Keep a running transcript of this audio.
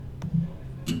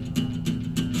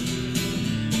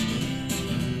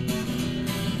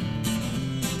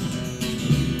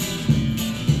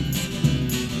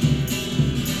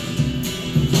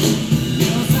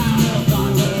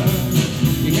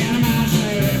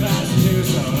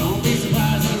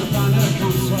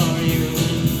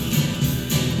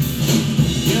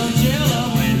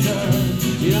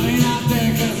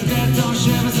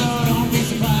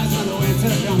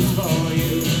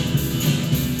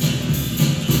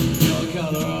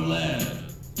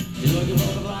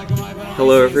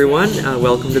Hello everyone,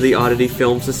 welcome to the Oddity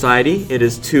Film Society. It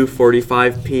is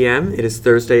 2:45 p.m. It is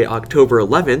Thursday, October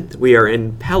 11th. We are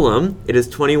in Pelham. It is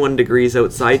 21 degrees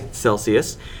outside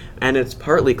Celsius, and it's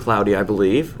partly cloudy, I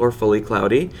believe, or fully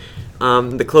cloudy.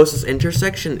 The closest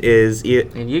intersection is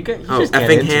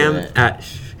Effingham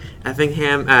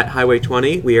at Highway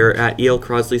 20. We are at E.L.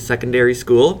 Crosley Secondary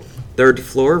School, 3rd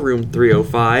floor, room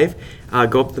 305.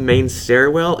 Go up the main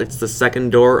stairwell. It's the second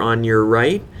door on your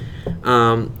right.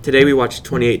 Today we watched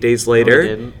 28 Days Later.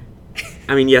 No,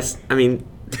 we didn't.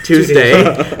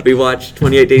 Tuesday we watched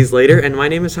 28 Days Later, and my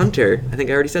name is Hunter. I think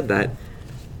I already said that.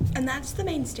 And that's the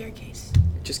main staircase.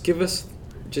 Just give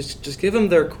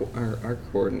them our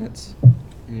coordinates,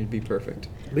 and it'd be perfect.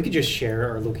 We could just share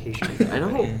our location. I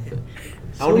know.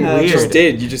 You just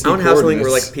did. You just. I don't have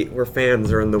something where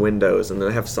fans are in the windows and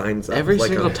they have signs up. Every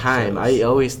single time, I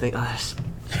always think,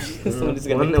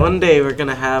 one day we're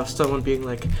gonna have someone being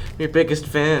like your biggest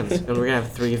fans, and we're gonna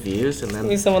have 3 views, and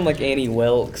then someone like Annie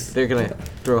Wilkes. They're gonna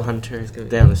throw Hunter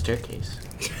down the staircase.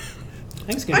 I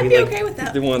think it's gonna I'd be okay with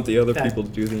that. They want the other people to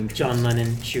do the intro. John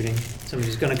Lennon shooting.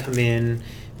 Somebody's gonna come in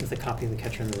with a copy of The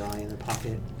Catcher in the Rye in their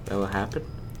pocket. That will happen.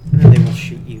 And then they will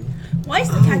shoot you. Why is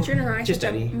The Catcher in the Rye just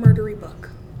such a Eddie. murdery book?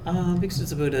 Because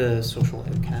it's about a social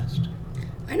outcast.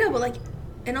 I know, but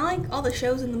in all the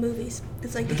shows and the movies,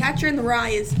 it's like The Catcher in the Rye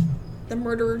is the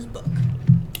murderer's book.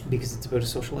 Because it's about a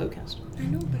social outcast. I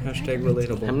know, but Hashtag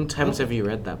relatable. How many times have you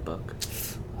read that book?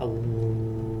 A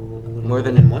little More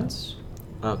than once.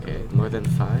 Okay, more than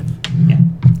 5? Yeah.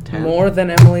 10? More than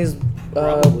Emily's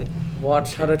Probably.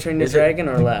 watch How to Train Your Dragon,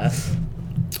 or less?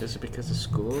 Is it because of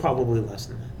school? Probably less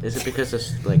than that. Is it because of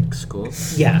school?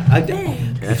 Yeah.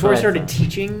 Dang. Before I started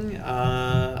teaching,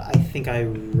 I think I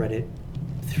read it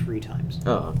 3 times.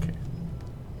 Oh, okay.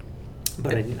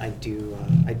 But I do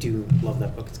love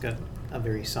that book. It's got a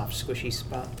very soft, squishy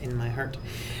spot in my heart.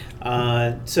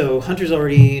 So Hunter's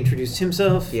already introduced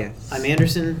himself. Yes. I'm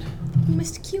Anderson.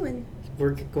 Mr. Kewen.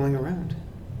 We're going around.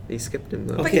 You skipped him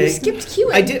though. But Okay. you skipped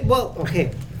Kewen. I did. Well,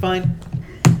 okay, fine.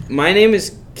 My name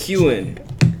is Kewen.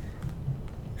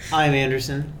 I'm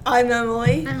Anderson. I'm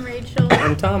Emily. I'm Rachel.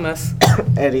 I'm Thomas.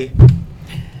 Eddie.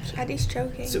 Eddie's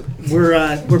choking. So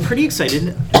we're pretty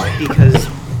excited because I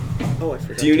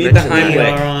forgot. Do you to need the mention that. we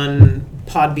Heimlich? are on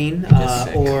Podbean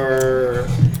sick. or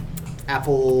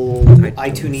Apple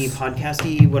iTunes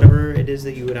podcasty, whatever it is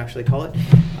that you would actually call it.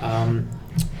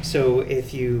 So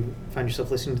if you find yourself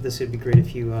listening to this, it'd be great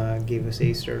if you gave us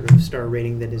a star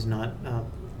rating that is not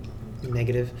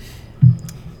negative.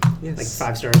 Yes. Like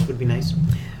 5 stars would be nice.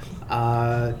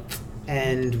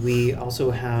 And we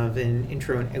also have an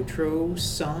intro and outro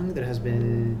song that has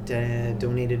been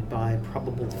donated by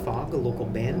Probable Fog, a local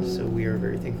band, so we are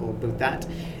very thankful about that.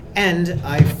 And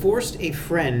I forced a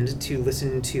friend to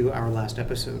listen to our last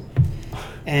episode,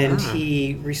 and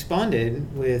he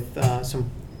responded with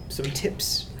some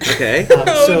tips. Okay.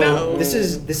 no. This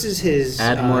is his.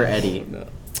 Add more Eddie.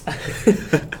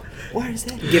 Why is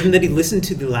that? Given that he listened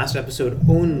to the last episode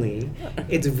only,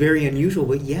 it's very unusual.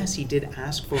 But yes, he did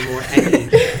ask for more Eddie.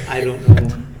 I don't know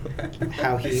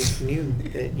how he knew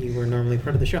that you were normally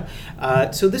part of the show.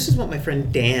 So this is what my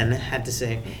friend Dan had to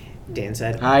say. Dan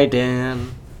said, Hi,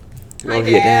 Dan. Love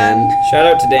you, Dan. Shout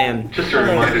out to Dan. Just a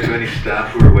reminder to any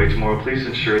staff who are away tomorrow, please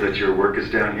ensure that your work is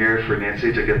down here for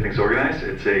Nancy to get things organized.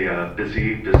 It's a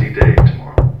busy day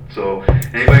tomorrow. So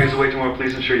anybody who's away tomorrow,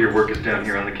 please ensure your work is down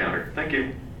here on the counter. Thank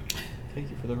you. Thank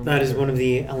you for the that is one of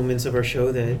the elements of our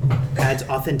show that adds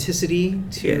authenticity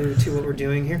to what we're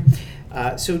doing here.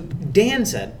 So Dan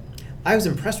said, I was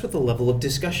impressed with the level of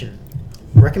discussion.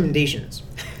 Recommendations.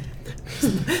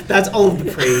 That's all of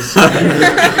the praise.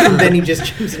 And then he just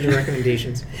jumps into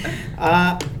recommendations.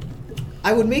 I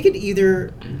would make it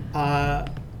either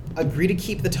agree to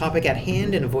keep the topic at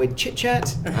hand and avoid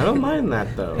chit-chat, I don't mind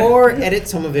that, though. or edit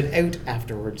some of it out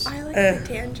afterwards. I like the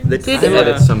tangents.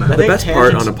 The best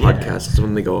part on a tangents, podcast is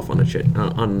when they go off on a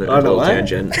on a little what?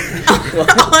 tangent.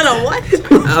 On a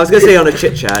what? I was gonna say on a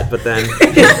chit chat, but then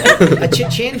A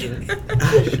chit-tangent.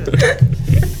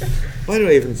 why do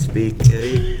I even speak?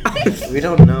 We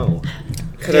don't know.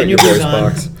 Cut out your Daniel voice goes on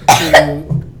box.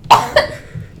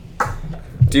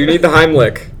 to Do you need the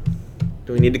Heimlich?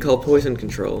 Do we need to call poison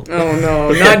control? Oh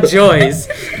no, not Joyce.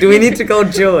 Do we need to go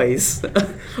Joyce?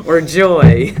 Or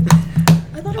Joy?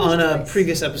 I thought it On a Joyce.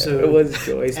 previous episode, It was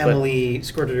Joyce, but- Emily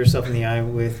squirted herself in the eye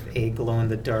with a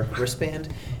glow-in-the-dark wristband,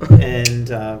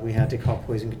 and we had to call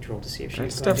poison control to see if she That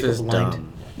was going stuff to go is blind.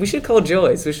 dumb. We should call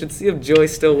Joyce. We should see if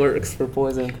Joyce still works for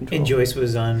poison control. And Joyce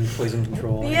was on poison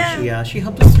control, Yeah. and she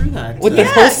helped us through that. With so- the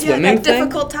whole Yeah, swimming that thing?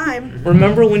 difficult time.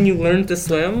 Remember when you learned to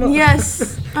swim?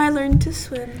 Yes, I learned to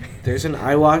swim. There's an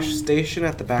eye wash station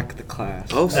at the back of the class.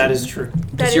 Oh, That is true.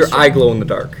 That Does is your true. eye glow in the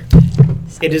dark?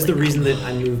 It is the reason that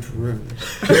I moved rooms,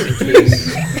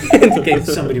 in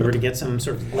case somebody were to get some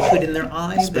sort of liquid in their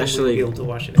eye, then Especially we'd be able to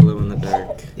wash it out. Glow in the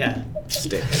dark Yeah.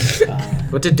 stick. Uh,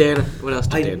 What else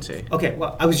did Dan say? Okay,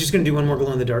 well, I was just going to do one more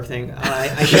glow-in-the-dark thing.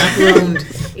 I chaperoned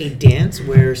a dance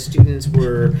where students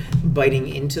were biting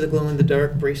into the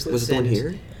glow-in-the-dark bracelets. Was it the one and-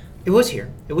 here? It was here.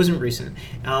 It wasn't recent.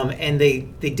 And they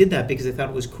did that because they thought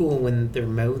it was cool when their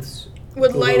mouths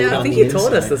Would light glowed up. I on think the you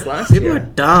told us inside. this last People are year.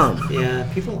 dumb. Yeah,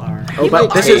 people are. Oh,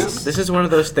 but this People is one of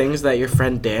those things that your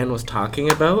friend Dan was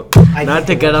talking about. I Not to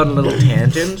think- get on little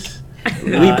tangents.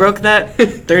 We broke that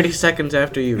 30 seconds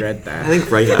after you read that. I think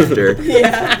right after.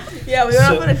 Yeah, yeah, we went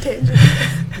So- off on a tangent.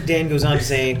 Dan goes on to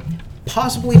say,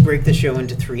 possibly break the show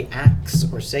into 3 acts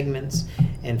or segments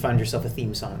and find yourself a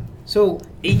theme song. So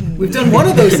we've done one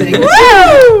of those things.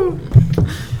 Woo!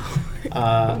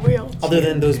 Real Other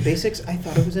than those basics, I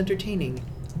thought it was entertaining.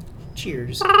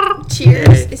 Cheers.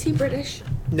 Cheers. Is he British?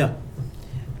 No,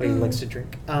 but he likes to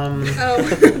drink. Oh.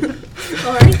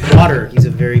 All right. Water. He's a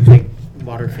very big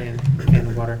water fan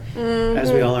of water,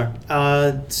 as we all are.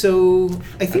 So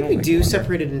I think we like do water.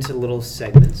 separate it into little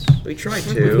segments. We tried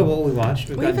We've got to. what we watched.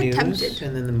 We've got We've news, attempted.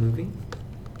 and then the movie.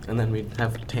 And then we'd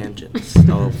have tangents.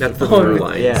 That's the Oh, through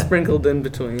line. yeah. Sprinkled in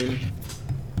between.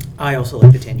 I also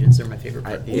like the tangents. They're my favorite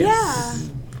part. Yeah.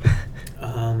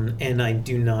 And I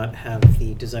do not have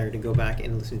the desire to go back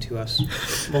and listen to us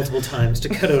multiple times to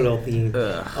cut out all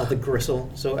the gristle.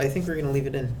 So I think we're going to leave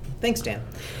it in. Thanks, Dan.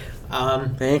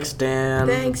 Thanks, Dan.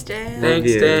 Thanks, Dan. Thank Thanks,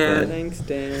 you, Dan. bud. Thanks,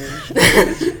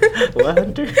 Dan. What,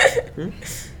 Hunter?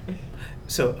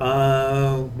 So,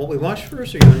 what we watched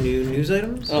first? Are you on new news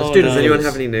items? Oh, Let's do. Does nice. anyone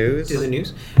have any news? Do the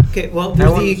news. Okay. Well, That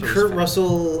there's one the was Kurt fun.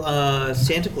 Russell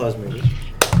Santa Claus movie.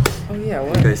 Oh, yeah, Have you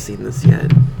what? guys seen this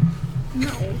yet? No.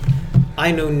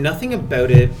 I know nothing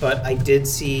about it, but I did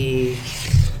see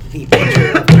the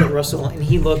picture of Kurt Russell, and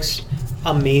he looks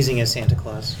amazing as Santa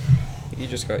Claus. You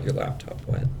just got your laptop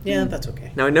wet. Yeah, that's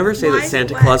okay. Now, I never say Why that is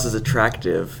Santa it wet? Claus is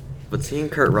attractive, but seeing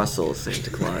Kurt Russell as Santa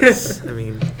Claus, I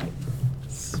mean,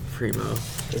 it's primo.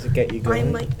 Does it get you I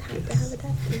going? might have to have a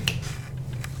tattoo.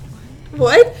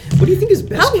 What? What do you think his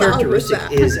best How loud was characteristic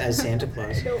that? is as Santa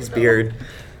Claus? His beard.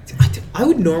 I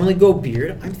would normally go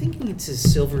beard. I'm thinking it's his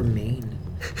silver mane.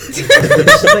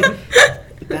 It's like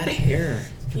that hair.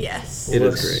 Yes. It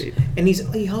is looks- great. And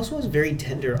he also has very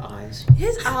tender eyes.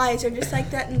 His eyes are just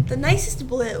like that, the nicest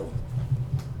blue.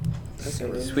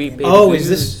 Sweet baby. Oh, is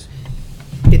this?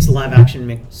 It's live action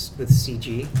mixed with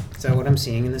CG. Is that what I'm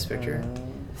seeing in this picture?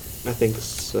 I think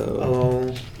so. Oh,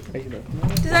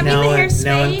 Does that mean now the hair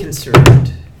now I'm stayed?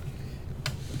 concerned.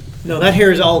 No, that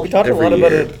hair is all. We talked Every a lot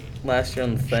about year. it last year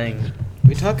on the thing.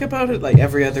 We talk about it like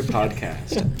every other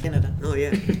podcast. Canada. Oh,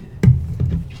 yeah.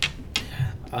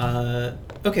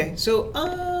 Okay, so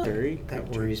Very that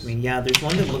worries me. Yeah, there's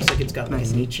one that looks like it's got like a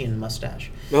Nietzschean mustache.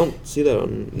 Well, see that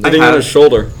on. Sitting on his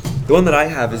shoulder. The one that I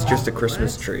have is just a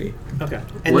Christmas tree. Okay,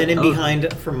 and What- then in oh.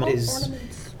 behind for mine is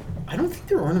Ornaments. I don't think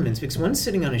they're ornaments because one's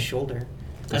sitting on his shoulder.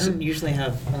 I don't usually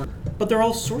have, but they're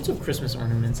all sorts of Christmas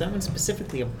ornaments. That one's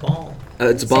specifically a ball.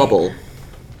 It's a bobble.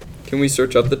 Can we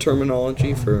search up the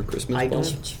terminology for a Christmas I ball?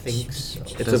 don't think so.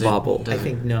 It's Does a it- bobble. does I it-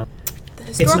 think no. The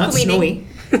It's historical not meaning.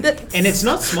 snowy, and it's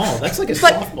not small. That's like a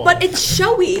softball. But it's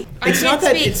showy. it's I not can't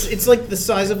that. speak. It's like the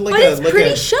size of like but a it's like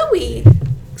pretty a. showy.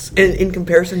 In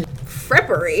comparison,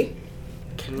 Frippery.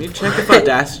 Can we check if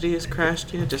Audacity has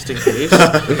crashed yet, just in case?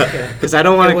 Okay. Because I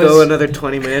don't want It to go was- another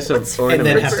 20 minutes of And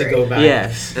then have ornaments. to go back.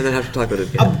 Yes. and then have to talk about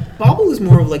it A again. bobble is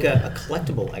more of like a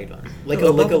collectible item. Like a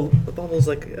like a. bobble's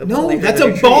like a No, ball that's you hang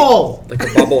a on tree. ball. Like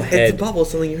a bubble It's a head. bobble,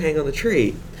 something you hang on the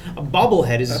tree. A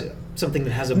bobblehead is something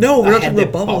that has a No, we're a not head talking that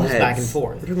about bobbles bobbleheads. back and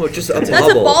forth. We're talking about just a That's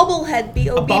bobble. a bobblehead. A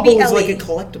B-O-B-B-L-E. bobble is like a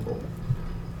collectible.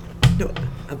 No,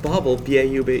 a bobble.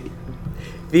 B-A-U-B.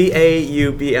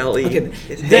 B-A-U-B-L-E. Okay,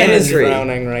 It's Dan hang on is a tree.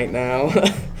 drowning right now.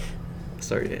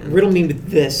 Sorry, Dan. Riddle me with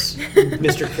this,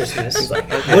 Mr. Christmas. like,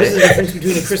 What is the difference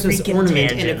between a Christmas Freaking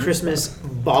ornament and tangent. a Christmas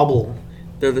bobble?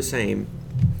 They're the same.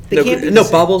 They no, can't be no the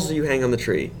same. bobbles you hang on the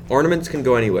tree. Ornaments can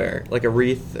go anywhere, like a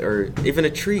wreath or even a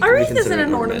tree. A Can be wreath isn't considered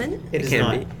an ornament. It is can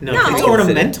not. be. No, No. it's Consider-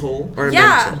 ornamental, Ornamental.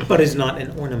 Yeah. but is not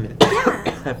an ornament.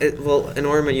 Yeah. Well, an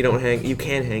ornament you don't hang. You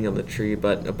can hang on the tree,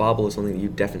 but a bauble is something that you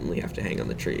definitely have to hang on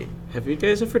the tree. Have you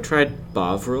guys ever tried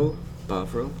Bovril?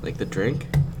 Bovril, like the drink?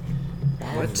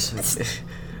 What?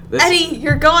 Eddie,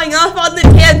 you're going off on the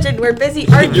tangent. We're busy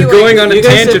arguing. You're going on a You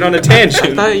guys tangent said- on a I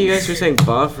tangent. thought you guys were saying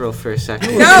Bovril for a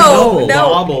second. No,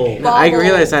 Bauble. I Bauble.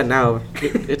 realize that now.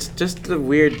 It's just a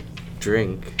weird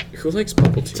drink. Who likes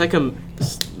bubble tea? It's like a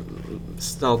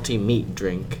salty meat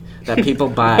drink that people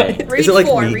buy. Read Is it like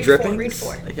four, meat read drippings?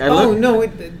 four, read four. Like, I Oh look- no,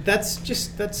 that's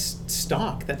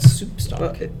stock. That's soup stock.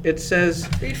 Well, it says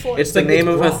Read four. it's the like name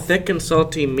it's of a broth. thick and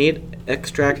salty meat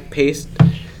extract paste.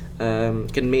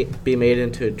 Can be made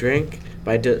into a drink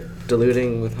by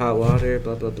diluting with hot water.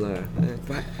 Blah blah blah.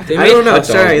 What? I don't know.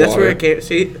 Sorry, that's where it came.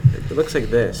 See, it looks like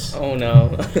this. Oh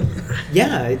no.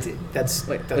 Yeah, that's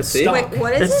Wait, that's let's see. stock. Wait,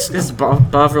 what is It's it? it's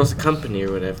Bovril's company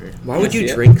or whatever. Why would you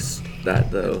Yeah. drink that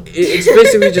though? It's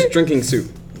basically just drinking soup.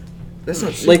 That's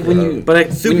not soup, Like when though. you- But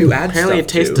it, soup you add apparently stuff it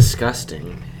tastes to.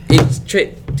 disgusting. It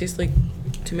tastes like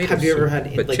tomato Have you ever soup,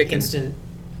 had but like chicken. instant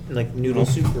like noodle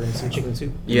soup or instant chicken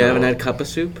soup? You haven't had cup of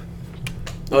soup?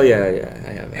 Oh yeah, I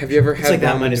have. Have you ever had It's like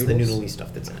that ramen minus the noodles? noodly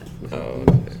stuff that's in it. Oh,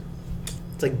 okay.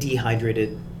 It's like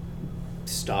dehydrated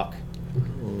stock.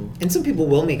 Oh. And some people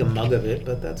will make a mug of it,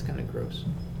 but that's kind of gross.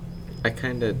 I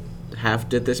kind of half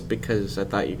did this because I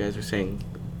thought you guys were saying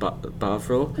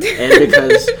Bovril, and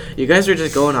because you guys were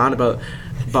just going on about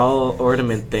ball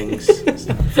ornament things.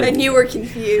 And you were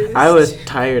confused. I was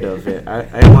tired of it.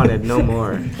 I wanted no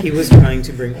more. He was trying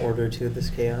to bring order to this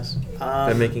chaos.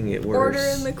 By making it worse. Order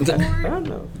in the I court. don't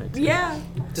know. Yeah.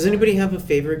 Does anybody have a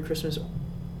favorite Christmas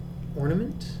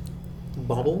ornament?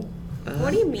 Bauble?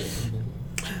 What do you mean?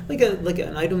 Like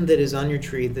an item that is on your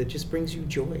tree that just brings you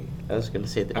joy. I was gonna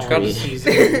say the I've got tree. a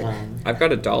Season long. I've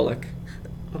got a Dalek.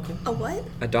 Okay. A what?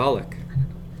 A Dalek.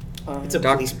 It's a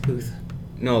Doc- police booth.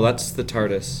 No, that's the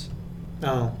TARDIS.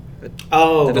 Oh.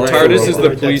 Oh, The right. TARDIS is the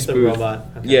That's police the booth. robot.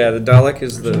 Okay. Yeah, the Dalek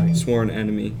is the Sorry. sworn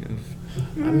enemy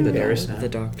of I'm embarrassed now. the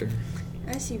Doctor.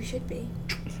 As you should be.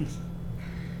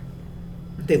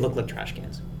 They look like trash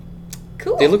cans.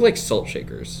 Cool. They look like salt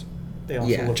shakers. They also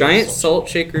Yeah, look Giant like salt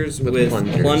shakers With with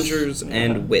plungers. plungers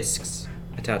and whisks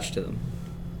attached to them.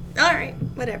 All right.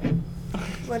 Whatever.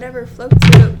 Whatever floats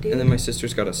your boat, dude. And then my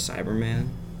sister's got a Cyberman.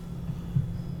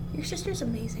 Your sister's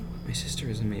amazing. My sister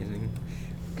is amazing.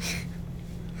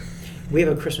 We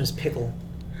have a Christmas pickle.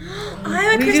 I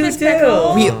have a We do Christmas too.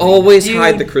 pickle. We always Do you-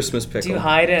 hide the Christmas pickle. Do you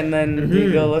hide it and then do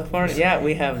you go look for it? Yeah,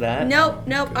 we have that.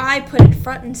 Nope. I put it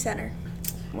front and center.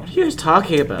 What are you guys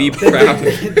talking about? Be proud.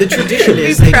 The tradition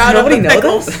is Be they proud of Nobody the know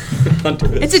pickles. this?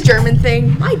 Hunter is. It's a German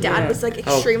thing. My dad Yeah. was like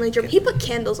extremely German. He put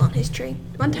candles on his tree.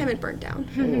 One time it burnt down.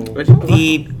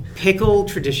 The pickle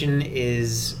tradition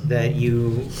is that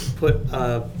you put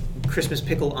a Christmas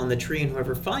pickle on the tree, and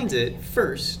whoever finds it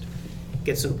first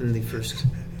gets to open the first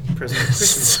present of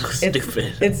Christmas. so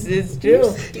stupid. It's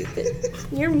true. Stupid.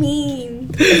 You're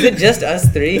mean. Is it just us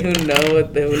three who know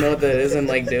what that is and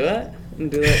like do it? And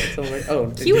do that somewhere? Oh,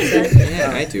 did You you and say? Doug.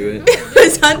 Yeah, I do it.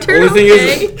 Is Hunter Only thing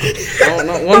okay? is- Oh,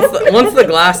 no, once the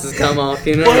glasses come off,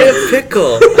 you know. Buy a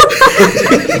pickle.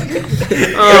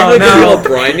 Oh no. all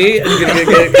briny and you're gonna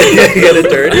get it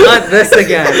dirty. Not this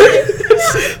again.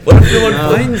 What if no one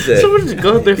finds it? Someone just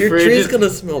go to their Your fridge. tree's and- gonna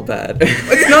smell bad.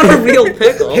 It's not a real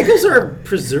pickle. Pickles are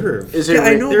preserved. Is it Yeah, I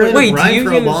re- know, They're in Wait, the do brine you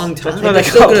for a use- long that's time. why They're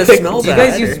still gonna smell Do you bad.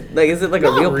 guys use like is it like a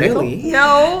Not real pickle? really.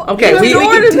 No. Okay, You we have no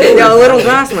can ordinance. yeah, a little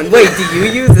glass one. Wait, do you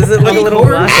use? Is it like a Of little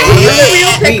course. glass Do you one? use a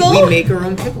real pickle? We make our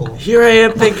own pickle. Here I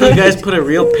am thinking you guys put a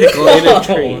real pickle in a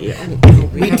tree.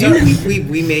 We do.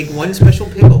 We make one special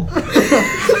pickle.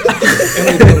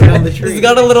 And we put it on the tree. It's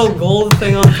got a little gold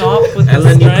thing on top with And the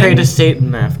then you string. pray to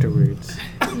Satan afterwards.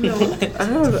 No. I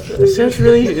don't know. It sounds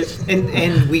really.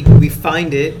 And we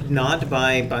find it not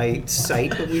by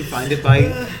sight, but we find it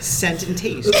by scent and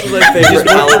taste. This is my favorite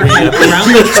Halloween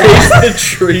Around the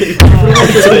tree. the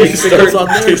tree. Pickles on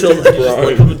there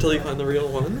until until you find the real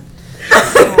one.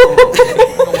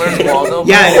 Where's Waldo?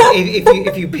 Yeah,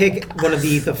 if you pick one of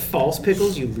the false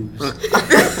pickles, you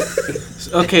lose.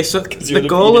 Okay, so you're the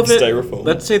goal of defeated it. styrofoam.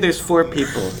 Let's say there's 4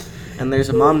 people, and there's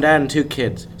a mom, dad, and 2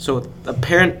 kids. So a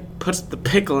parent puts the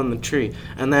pickle in the tree,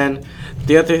 and then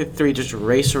the other 3 just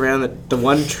race around the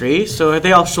one tree. So are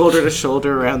they all shoulder to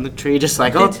shoulder around the tree, just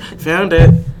like, oh, found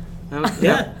it?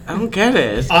 Yeah. I don't get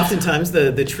it. Oftentimes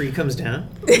the tree comes down.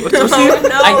 What's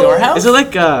the- At your house? Is it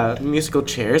like musical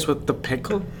chairs with the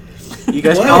pickle? You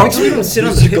guys Well, all actually, you don't sit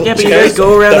on the pickle. yeah, but you guys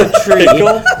go around the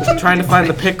tree trying to find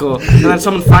the pickle, and then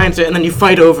someone finds it, and then you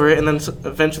fight over it, and then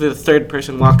eventually the third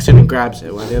person walks in and grabs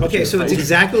it. While the other Okay, two so it's fight.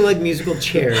 exactly like musical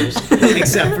chairs,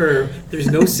 except for there's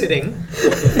no sitting.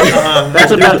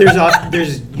 That's about-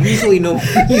 There's usually no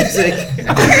music.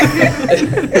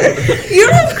 You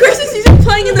don't have Christmas music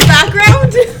playing in the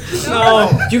background? No,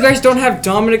 you guys don't have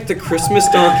Dominic the Christmas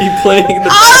donkey playing in the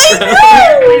I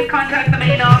background. Please contact the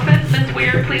main office. Ms.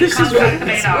 Weir, please contact the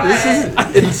main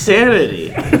office. Insanity.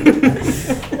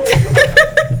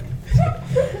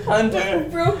 Hunter.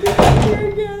 Broken Hunter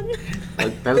again.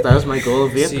 That was my goal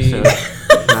of the See,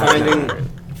 episode.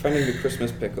 finding the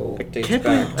Christmas pickle dates can't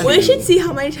back. believe- We should see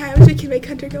how many times we can make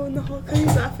Hunter go in the hole because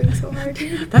he's laughing so hard.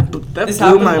 That This blew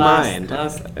happened my last, mind.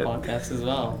 last podcast as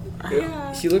well.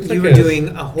 Yeah. He looked like You were a- doing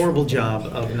a horrible job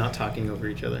of not talking over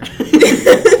each other.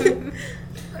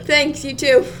 Thanks, you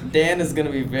too. Dan is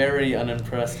gonna be very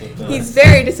unimpressed with this. He's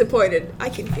very disappointed. I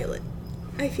can feel it.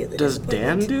 I feel it. Does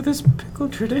Dan do this pickle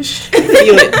tradition?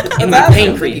 Feel it in the That's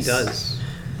pancreas. what He does.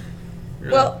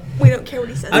 Well, we don't care what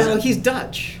he says. I don't know. He's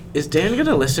Dutch. Is Dan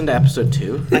gonna listen to episode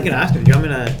 2? I can ask him. Do you want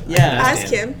me to? Yeah. Ask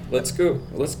him. Let's go.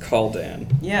 Let's call Dan.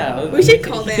 Yeah. We should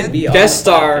call he Dan. could be on Guest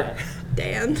the star. podcast.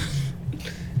 Dan.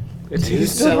 To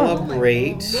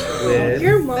celebrate with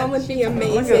Your mom would be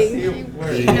amazing.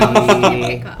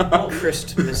 the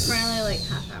Christmas. For only like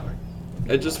half hour.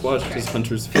 I just watched his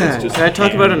Hunter's face. Can Just I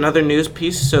talk about another news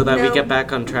piece so that we No. get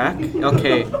back on track?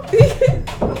 Okay.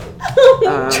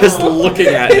 Just looking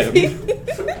at him.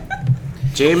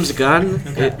 James Gunn,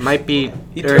 it might be.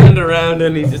 He or turned around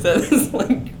and he just had this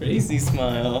like crazy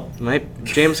smile.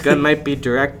 James Gunn might be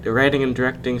writing and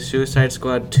directing Suicide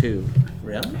Squad 2.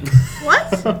 Really?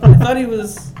 What? I thought he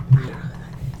was.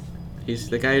 He's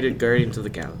the guy who did Guardians of the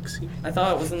Galaxy. I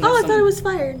thought it was in. Oh, I thought it was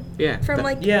fired Yeah. from that-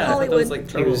 like Yeah, I thought that Hollywood. was like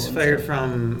He Trouble was and fired stuff.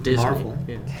 from Disney. Marvel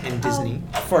Yeah. and Disney.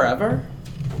 Forever.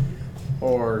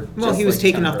 Or. Well, just, he was like,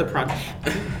 taken off the temporary?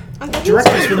 project. I thought he was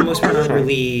Directors, for the fired. most part, aren't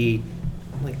really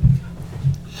like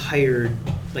hired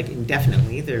like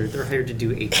indefinitely. They're hired to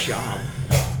do a job.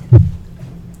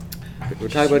 We're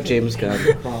talking about James Gunn.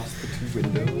 Across the two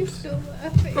windows. Still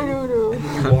laughing.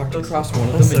 You walked across one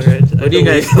of That's them. alright. What do you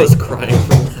guys I was think? crying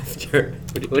from laughter.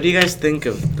 What do you guys think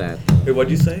of that? Wait, what'd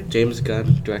you say? James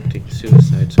Gunn directing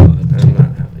Suicide Squad 2. I'm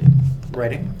not happy.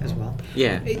 Writing as well.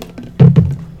 Yeah.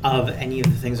 Of any of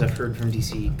the things I've heard from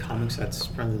DC Comics, that's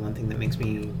probably the one thing that makes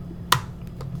me.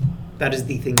 That is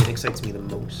the thing that excites me the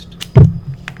most.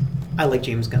 I like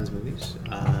James Gunn's movies.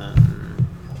 I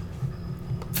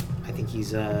think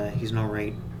he's an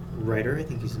alright writer. I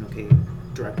think he's an okay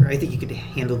director. I think he could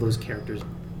handle those characters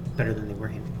better than they were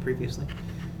handled previously.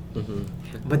 Mm-hmm.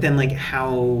 But then, like,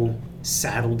 how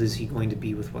saddled is he going to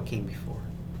be with what came before?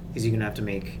 Is he going to have to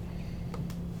make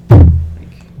like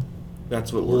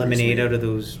That's what worries lemonade me. out of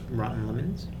those rotten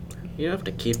lemons? You have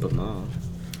to keep them all.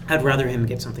 I'd rather him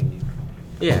get something new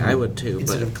Yeah, I would too.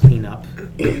 instead But of clean up.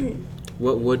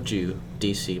 what would you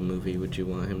DC movie would you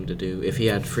want him to do if he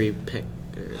had free pick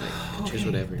or like choose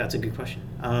whatever? That's a good question.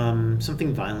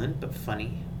 Something violent but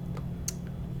funny.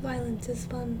 Violence is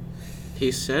fun.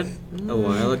 He said a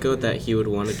while ago that he would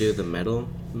want to do the Metal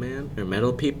Man or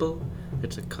Metal People.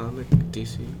 It's a comic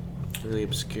DC, really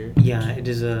obscure. Yeah, it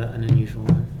is an unusual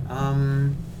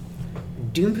one.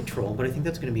 Doom Patrol, but I think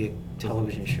that's going to be a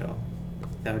television show.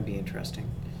 That would be interesting.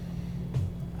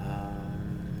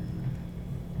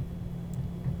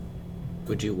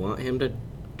 Would you want him to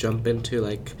jump into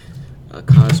like a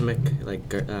cosmic like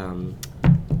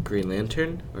Green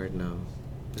Lantern or no?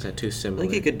 Is that too I similar?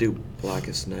 think he could do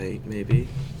Blackest Night, maybe.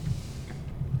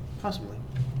 Possibly.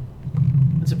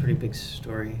 That's a pretty big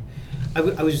story. I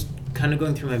was kind of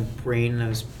going through my brain and I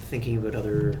was thinking about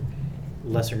other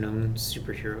lesser known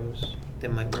superheroes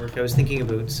that might work. I was thinking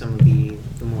about some of the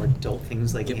more adult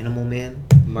things like Yep. Animal Man.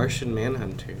 Martian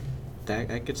Manhunter. That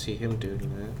I could see him doing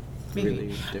that. Maybe. Really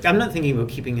different. I'm not thinking about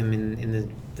keeping him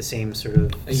in the same sort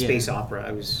of Yeah. space opera.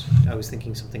 I was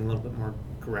thinking something a little bit more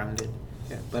grounded.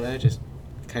 Yeah, but I just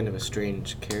kind of a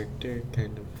strange character,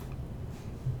 kind of.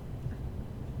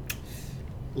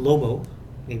 Lobo,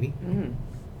 maybe. Mm.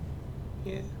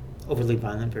 Yeah. Overly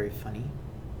violent, very funny.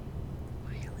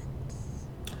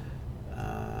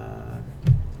 I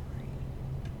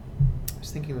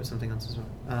was thinking about something else as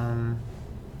well.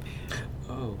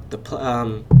 Oh, the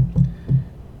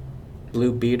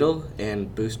Blue Beetle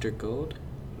and Booster Gold.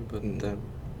 What about them?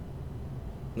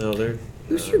 No, they're.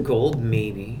 Booster Gold,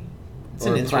 maybe. It's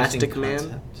Or an interesting Plastic Man?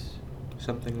 concept.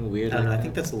 Something weird. I don't know. like I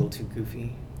think that. that's a little too goofy. Yeah,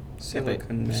 but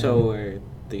Silicon Man. so are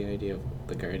the idea of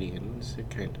the Guardians. They're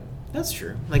kind of. That's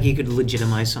true. Like you could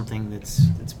legitimize something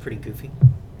that's pretty goofy.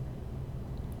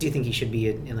 Do you think he should be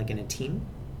in a team?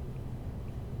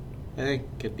 I think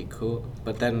it'd be cool,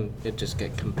 but then it just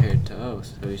get compared to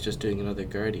so he's just doing another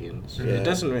Guardians. Yeah. It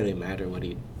doesn't really matter what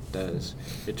he does.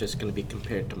 It's just gonna be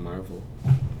compared to Marvel.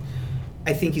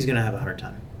 I think he's gonna have a hard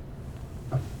time.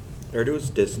 I heard it was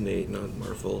Disney, not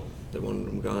Marvel, that wanted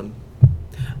them gone.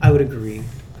 I would agree,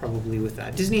 probably, with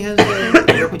that. Disney has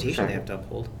a reputation they have to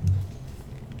uphold.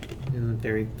 And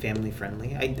very family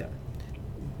friendly.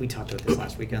 We talked about this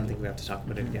last week. I don't think we have to talk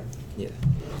about it again. Yeah.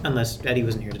 Unless Eddie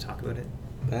wasn't here to talk about it.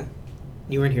 Huh?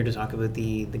 You weren't here to talk about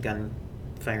the gun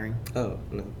firing. Oh,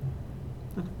 no.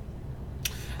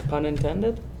 Pun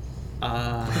intended?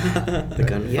 The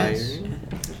gun yes. firing?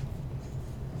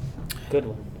 Good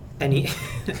one. Any.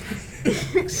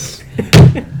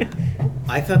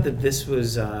 I thought that this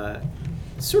was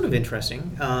sort of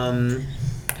interesting.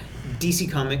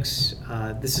 DC Comics,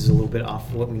 this is a little bit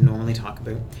off what we normally talk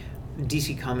about.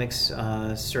 DC Comics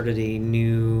started a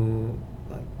new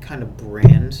kind of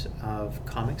brand of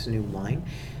comics, a new line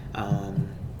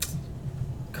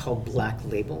called Black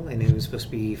Label, and it was supposed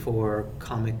to be for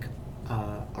comic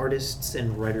artists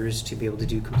and writers to be able to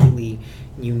do completely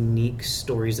unique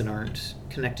stories that aren't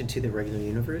connected to the regular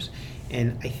universe.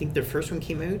 And I think their first one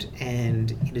came out,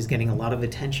 and it is getting a lot of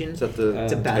attention. Is that the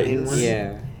It's a Batman Titans? one.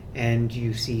 Yeah. And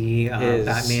you see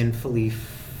Batman fully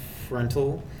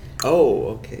frontal Oh,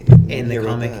 okay. in the Hear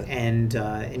about comic, that. and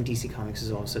DC Comics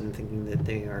is all of a sudden thinking that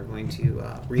they are going to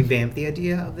revamp the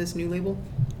idea of this new label.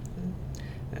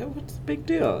 What's the big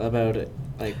deal about it?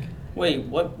 Like, Wait,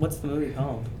 what's the movie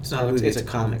called? It's not a Oh, movie, it's it's a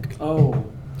a comic. Oh.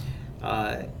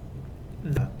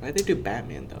 why'd they do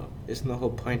Batman, though? Isn't the whole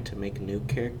point to make new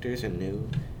characters and new...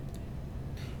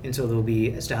 And so there'll be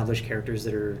established characters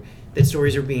that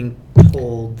stories are being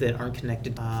told that aren't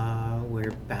connected.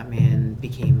 Where Batman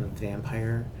became a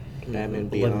vampire, Batman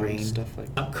Blood Beyond, Rain, stuff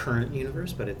like that. not current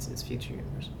universe, but it's future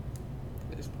universe.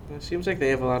 It seems like they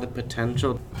have a lot of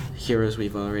potential heroes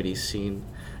we've already seen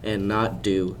and not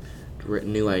do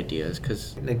new ideas,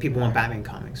 because... Like, people want Batman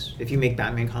comics. If you make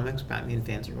Batman comics, Batman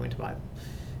fans are going to buy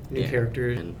new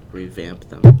characters. And revamp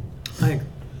them. I agree.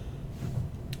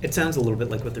 It sounds a little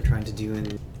bit like what they're trying to do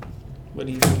in... What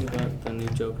do you think about the new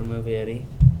Joker movie, Eddie?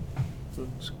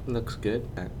 Looks good.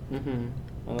 Mm-hmm.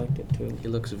 I liked it too. He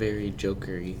looks very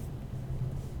Joker-y.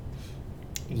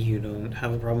 You don't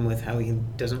have a problem with how he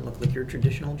doesn't look like your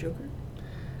traditional Joker?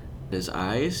 His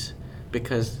eyes,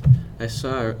 because I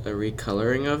saw a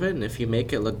recoloring of it, and if you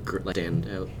make it look like stand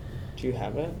out... Do you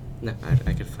have it? No,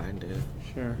 I could find it.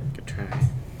 Sure. I could try.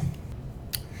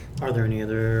 Are there any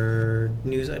other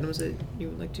news items that you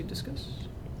would like to discuss?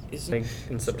 It's like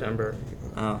in September.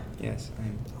 Oh, yes.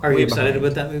 Are you way excited behind.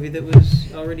 about that movie that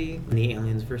was already the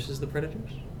Aliens versus the Predators?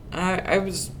 I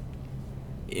was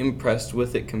impressed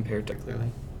with it compared to... Clearly.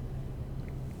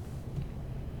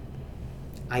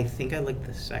 I think I like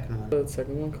the second one. What's the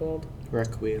second one called?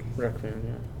 Requiem. Requiem,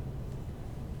 yeah.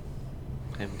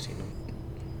 I haven't seen them.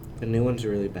 The new one's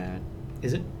really bad.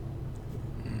 Is it?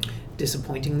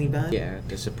 Disappointingly bad? Yeah,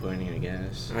 disappointing, I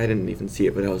guess. I didn't even see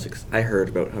it, but I heard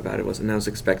about how bad it was, and I was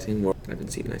expecting more. I haven't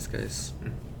seen Nice Guys.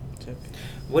 It's okay.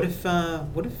 What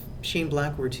if Shane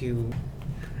Black were to...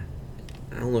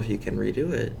 I don't know if you can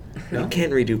redo it. No? You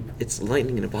can't redo. It's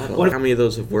lightning in a bottle. What if- How many of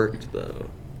those have worked though?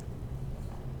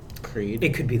 Creed.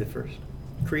 It could be the first.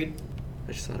 Creed?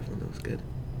 I just thought of one that was good.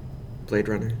 Blade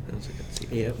Runner. That was a good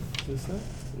sequel. Yep. Who's that?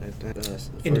 Force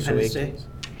Independence Day? Awakens.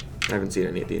 I haven't seen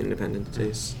any of the Independence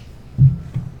Days.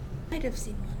 Might have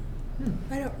seen one.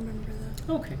 I don't remember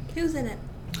though. Okay. Who's in it?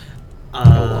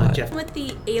 lot. Jeff. With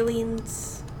the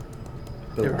aliens.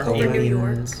 There are Over New York.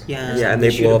 aliens. Yeah. Yeah, and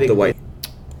they shoot blow a up big the White.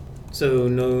 So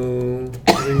no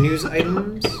other news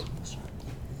items.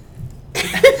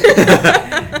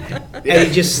 And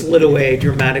he just slid away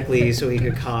dramatically so he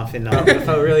could cough and not. It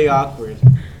felt really awkward.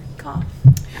 Cough.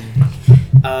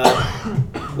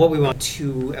 What we want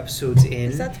 2 episodes in.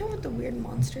 Is that the one with the weird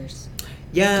monsters?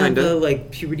 Yeah, Kinda. the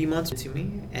like puberty monster to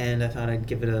me, and I thought I'd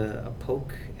give it a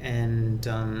poke and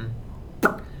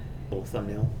little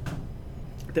thumbnail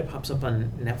that pops up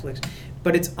on Netflix.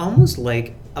 But it's almost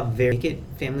like a very make it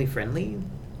family friendly.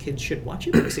 Kids should watch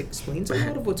it because it explains a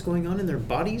lot of what's going on in their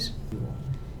bodies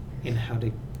and how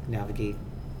to navigate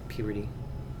puberty.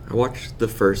 I watched the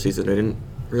first season. I didn't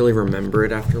really remember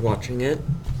it after watching it,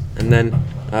 and then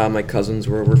my cousins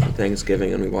were over for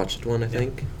Thanksgiving and we watched one. I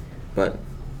think, but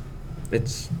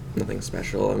it's nothing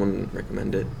special. I wouldn't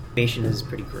recommend it. Animation is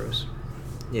pretty gross.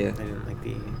 Yeah. I didn't like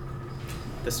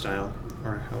the style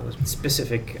or how it was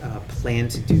specific plan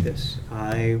to do this.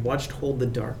 I watched Hold the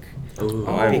Dark. Oh,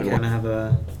 I I haven't want to watched. have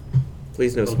a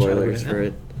Please no little chat about spoilers it for now.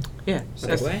 it. Yeah.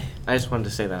 Okay. I just wanted to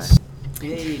say that.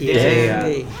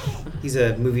 He's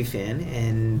a movie fan,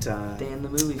 and Dan the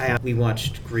movie. we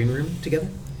watched Green Room together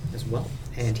as well,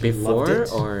 and he Before loved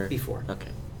it. or Before. Okay.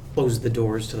 Closed the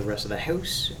doors to the rest of the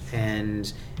house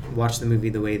and watched the movie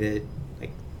the way that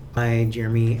like By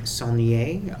Jeremy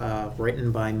Saulnier,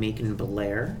 written by Macon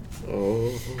Belair,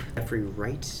 Oh. Jeffrey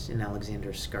Wright, and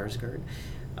Alexander Skarsgård.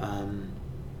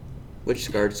 Which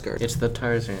Skarsgård? It's the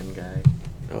Tarzan guy.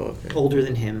 Oh, okay. Older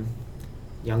than him,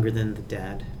 younger than the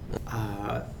dad.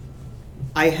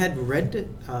 I had read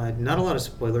not a lot of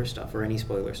spoiler stuff or any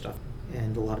spoiler stuff,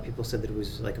 and a lot of people said that it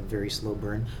was like a very slow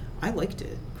burn. I liked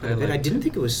it quite a bit. I didn't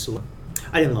think it was slow.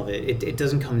 I didn't love it. It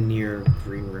doesn't come near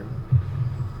Green Room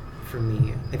for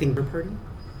me. I think Party.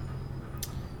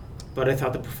 But I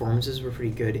thought the performances were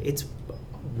pretty good. It's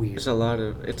weird. There's a lot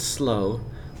of... It's slow,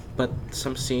 but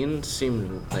some scenes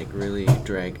seem like really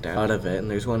dragged out of it, and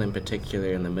there's one in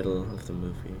particular in the middle of the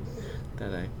movie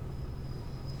that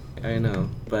I know,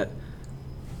 but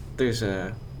there's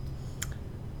a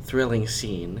thrilling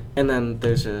scene, and then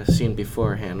there's a scene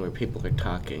beforehand where people are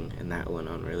talking, and that went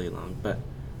on really long, but...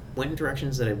 Went in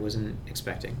directions that I wasn't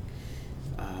expecting.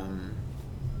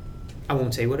 I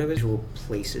won't say what I was. Visual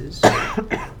places.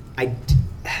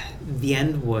 The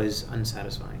end was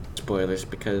unsatisfying. Spoilers,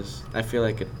 because I feel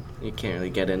like you can't really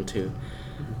get into...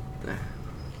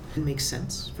 It makes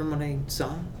sense from what I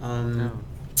saw. No.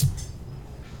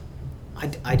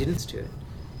 I didn't to it.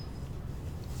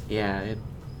 Yeah,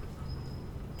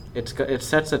 it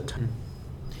sets a tone.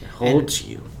 It holds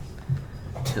you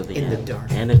till the in end. the dark.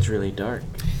 And it's really dark.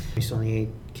 What Saulnier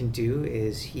can do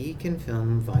is he can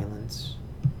film violence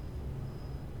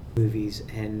movies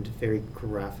and very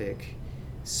graphic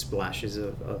splashes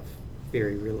of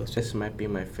very realistic. This might be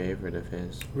my favorite of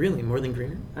his. Really, more than Green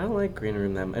Room? I don't like Green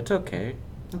Room that much. It's okay.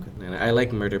 Okay. And I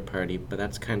like Murder Party, but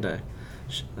that's kind of...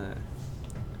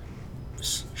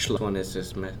 one is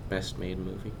his best made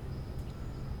movie.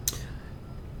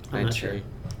 I'm not sure.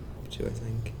 Two, I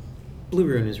think. Blue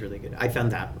Ruin is really good. I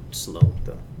found that slow,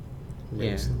 though. Really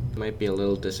Yeah, slow. might be a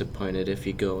little disappointed if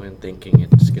you go in thinking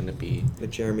it's gonna be The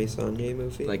Jeremy Saulnier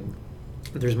movie? like...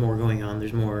 There's more going on.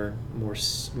 There's more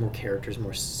characters,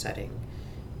 more setting.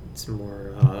 It's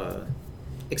more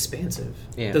expansive.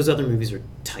 Yeah. Those other movies are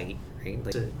tight, right?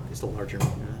 Like it's a larger movie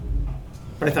than that.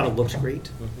 But I thought it looked great,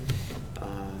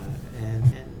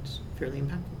 and fairly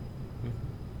impactful.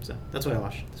 So that's what I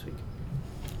watched this week.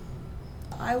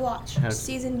 I watched How-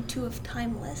 season 2 of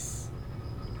Timeless,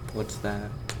 What's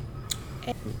that?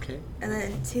 Okay. and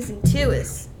then season 2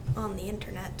 is on the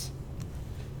internet.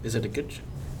 Is it a good show?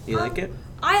 You like it?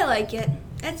 I like it.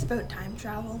 It's about time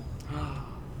travel.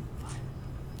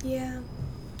 Yeah.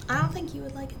 I don't think you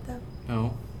would like it though.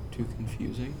 No, too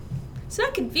confusing. It's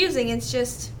not confusing, it's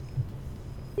just...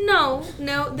 No,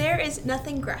 there is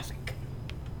nothing graphic.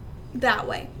 That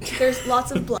way. There's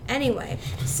lots of blood. Anyway,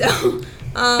 so,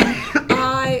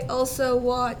 I also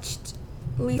watched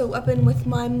Lethal Weapon with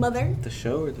my mother. The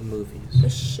show or the movies? The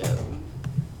show.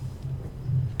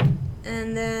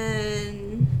 And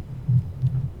then...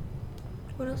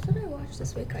 What else did I watch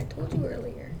this week? I told you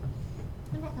earlier.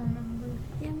 I don't remember.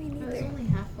 Yeah, me I was neither. only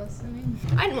half listening.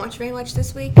 I didn't watch very much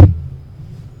this week. I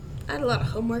had a lot of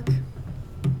homework.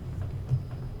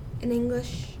 In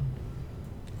English.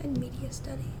 And media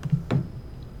study.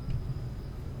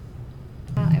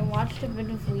 I watched a bit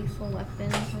of Lethal Weapon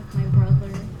with my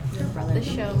brother. Your brother The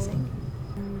show. amazing.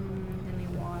 Then I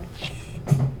watched... I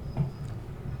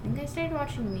think I started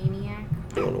watching Maniac.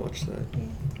 I want to watch that.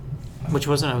 Which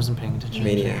wasn't? I wasn't paying attention.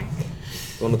 Maniac.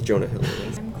 The one with Jonah Hill.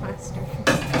 I'm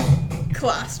claustrophobic.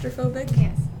 Claustrophobic?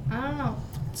 Yes. I don't know.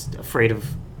 It's afraid of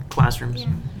classrooms. Yeah.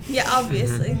 Yeah,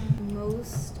 obviously.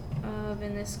 Most of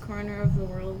In This Corner of the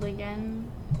World Again.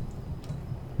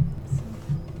 So,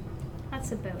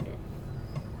 that's about it.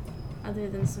 Other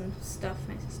than some stuff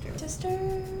my sister... Sister...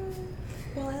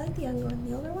 Well, I like the younger one.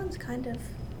 The older one's kind of...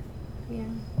 Yeah.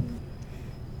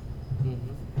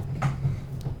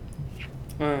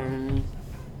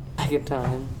 Good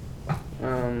time.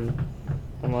 I'm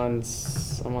on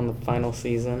the final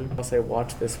season. What else I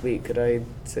watched this week? Could I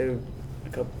say a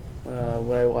couple,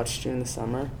 what I watched during the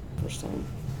summer? First time.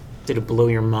 Did it blow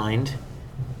your mind?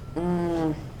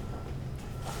 Uh,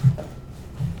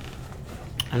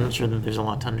 I'm not sure that there's a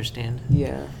lot to understand.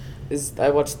 yeah. I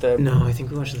watched the... No, I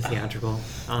think we watched the theatrical.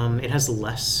 It has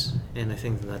less, and I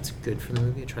think that's good for the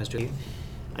movie. It tries to...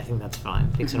 I think that's fine,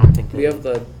 because I don't think that... We have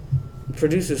the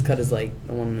producer's cut is like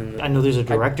the one in the... I know there's a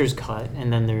director's cut,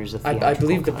 and then there's a theatrical I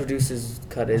believe the cut. producer's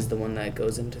cut is the one that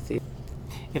goes into theater.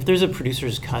 If there's a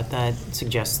producer's cut, that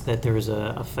suggests that there was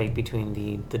a fight between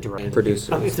the director.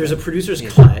 Producers. If there's a producer's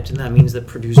cut, then that means that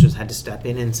producers had to step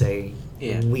in and say,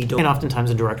 Yeah. we don't... And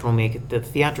oftentimes a director will make the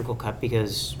theatrical cut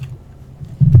because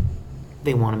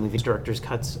they want a movie. Director's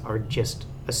cuts are just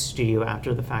a studio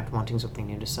after the fact wanting something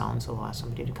new to sell, and so they'll ask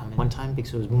somebody to come in one time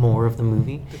because it was more of the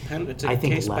movie. It's a I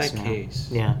think case by less now. case.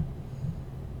 Yeah.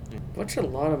 watch a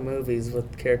lot of movies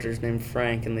with characters named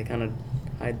Frank, and they kind of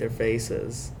hide their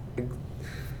faces.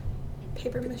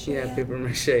 Paper mache. Yeah, paper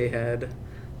mache head,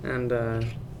 and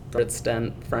Red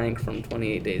Stent Frank from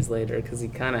 28 Days Later, because he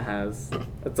kind of has.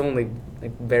 It's only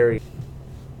like very,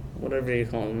 whatever you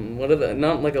call them. What are the?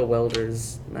 Not like a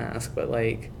welder's mask, but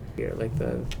like here, like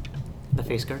the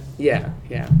face guard? Yeah.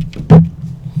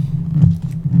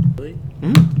 Really?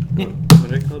 Mm-hmm. Yeah. What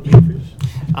are they called, beavers?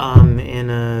 In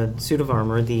a suit of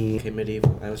armor, Okay,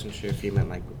 medieval. I wasn't sure if you meant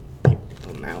like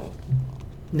people now.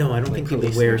 No, I don't Like think people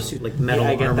police wear now. suit like metal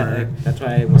I get armor. that. That's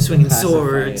why I want swinging to classify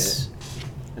swords. it.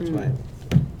 That's why.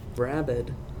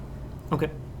 Rabid. Okay.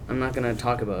 I'm not gonna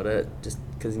talk about it just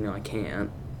because I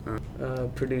can't.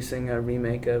 Producing a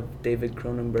remake of David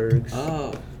Cronenberg's.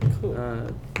 Oh, cool.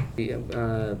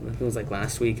 It was like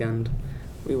last weekend.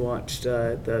 We watched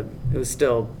it was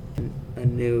still a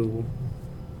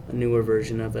newer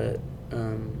version of it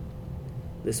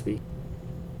this week.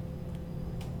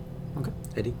 Okay.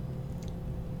 Eddie?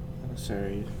 Oh,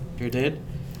 sorry. You did?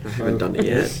 I haven't done it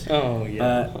yet. Oh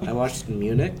yeah. I watched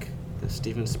Munich, the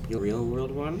Steven Spielberg real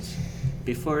world ones.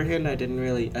 Beforehand, I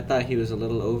thought he was a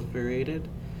little overrated.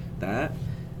 That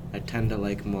I tend to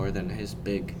like more than his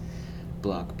big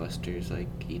blockbusters like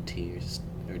E.T.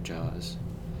 or Jaws.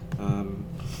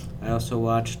 I also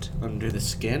watched Under the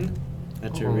Skin.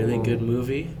 That's a really good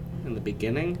movie in the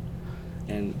beginning,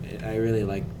 and I really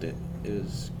liked it. It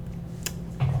was.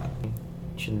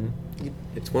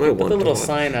 It's one I Put want the to little watch.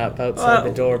 sign up outside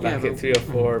the door back yeah, at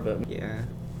 304, but Yeah.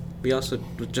 We also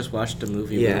just watched a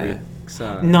movie Yeah. where we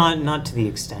saw. Not to the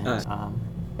extent.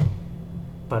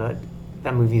 But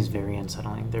that movie is very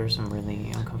unsettling. There are some really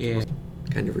uncomfortable. Yeah.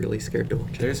 Kind of really scared to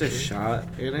watch it. There's a shot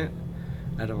in it.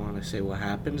 I don't want to say what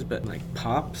happens, but like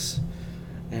pops,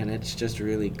 and it's just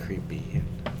really creepy.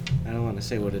 I don't want to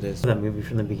say what it is. That movie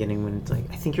from the beginning when it's like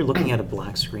I think you're looking at a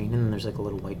black screen and then there's like a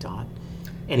little white dot,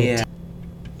 and Yeah.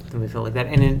 the movie felt like that,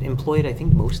 and it employed I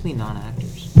think mostly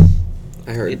non-actors.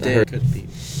 I heard It that. did. Could be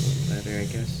better, I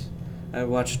guess. I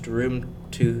watched Room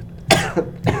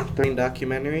 213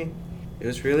 documentary. It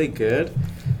was really good,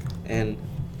 and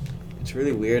it's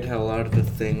really weird how a lot of the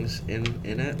things in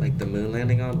it, like the moon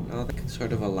landing on all that,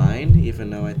 sort of align, even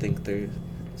though I think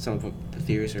some of the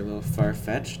theories are a little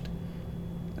far-fetched.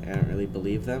 I don't really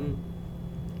believe them,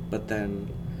 but then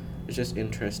it's just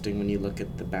interesting when you look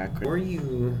at the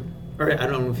background. Or I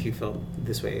don't know if you felt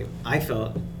this way. I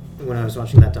felt when I was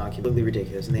watching that doc, completely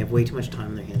ridiculous, and they have way too much time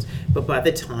on their hands. But by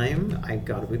the time I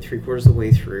got about 3/4 of the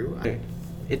way through,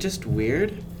 It's just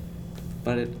weird,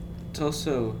 but it's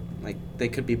also like they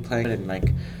could be playing in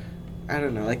like I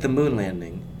don't know, like the moon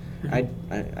landing. I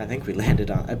think we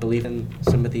landed on. I believe in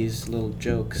some of these little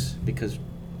jokes because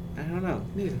I don't know,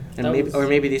 and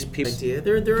maybe these people. Idea.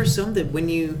 There are some that when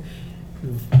you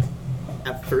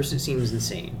at first it seems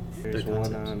insane. There's Their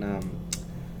one concepts. on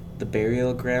the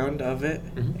burial ground of it,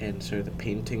 Mhm. and sort of the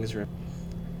paintings.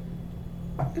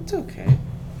 It's okay.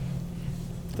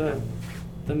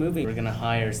 the movie we're gonna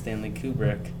hire Stanley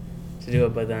Kubrick to do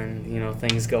it, but then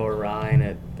things go awry and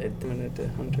it went into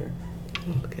Hunter.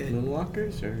 Okay.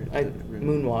 Moonwalkers or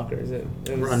Moonwalkers. It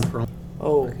was, Run from.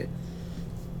 Oh, Okay.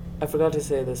 I forgot to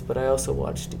say this, but I also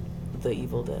watched The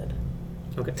Evil Dead.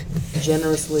 Okay.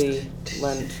 Generously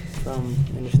lent from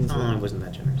Anderson's. Oh, it wasn't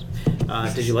that generous.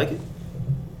 Did you like it?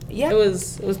 Yeah, it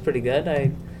was pretty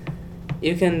good.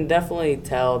 You can definitely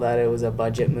tell that it was a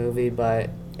budget movie,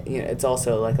 but it's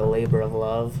also like a labor of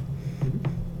love.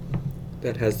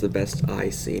 That has the best eye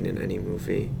scene in any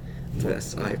movie. The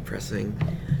best eye pressing.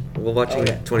 We're watching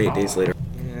 28 Days Later.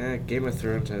 Yeah, Game of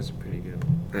Thrones has a pretty good.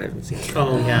 I haven't seen it.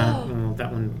 Oh yeah,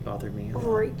 that one bothered me.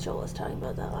 Rachel was talking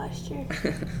about that last year.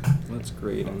 That's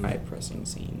great on eye-pressing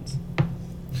scenes.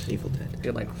 Evil Dead.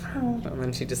 You're like, and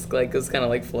then she just like was kind of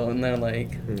like floating there,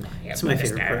 like. It's my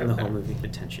favorite part in the whole movie.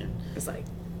 Attention. It's like.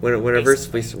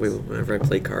 Whenever I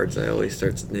play cards, I always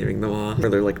start naming them off. Or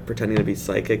they're like pretending to be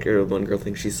psychic, or one girl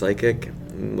thinks she's psychic,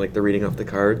 and like they're reading off the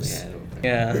cards.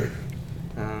 Yeah.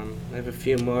 I have a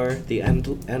few more. The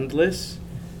Endless.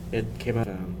 It came out.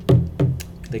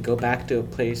 They go back to a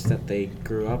place that they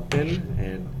grew up in,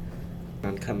 and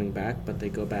on coming back, but they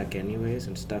go back anyways,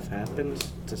 and stuff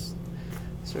happens. Just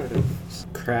sort of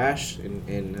crash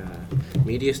in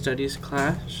media studies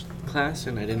class,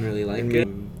 and I didn't really like it.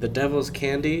 The Devil's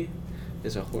Candy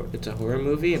is it's a horror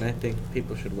movie, and I think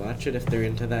people should watch it if they're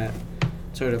into that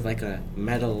sort of like a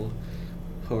metal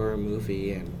horror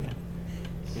movie, and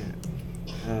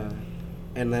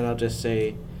and then I'll just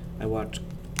say I watched.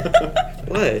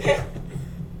 What? I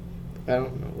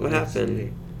don't know What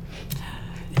happened?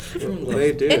 What do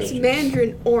they do? It's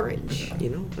Mandarin Orange. You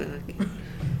know,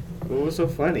 What was so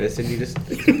funny? I said you just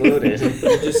exploded.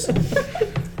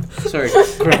 Sorry, I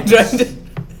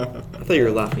thought you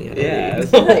were laughing at it. Yeah. I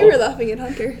thought you were laughing at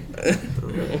Hunter.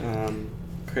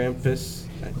 Krampus,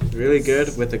 really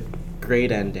good with a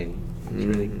great ending. It's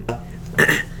really good.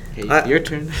 Okay, your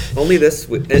turn. Only this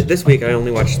week I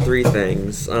only watched 3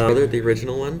 things. The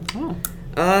original one. Oh.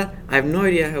 I have no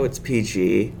idea how it's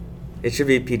PG. It should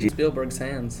be PG. Spielberg's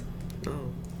hands.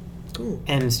 Oh, cool.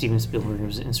 And Steven Spielberg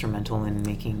was instrumental in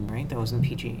making, right? That wasn't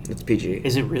PG. It's PG.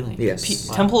 Is it really? Yes.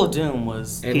 Wow. Temple of Doom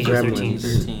was And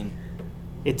PG-13.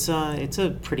 PG-13. It's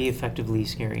a pretty effectively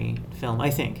scary film,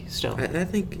 I think. Still, I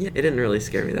think it didn't really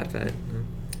scare me that bad.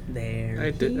 There.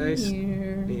 I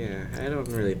don't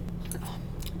really.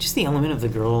 just the element of the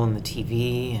girl on the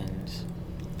TV and.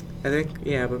 I think,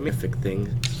 yeah, but mythic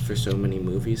thing for so many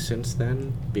movies since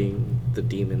then, being the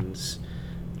demons.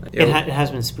 It has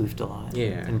been spoofed a lot.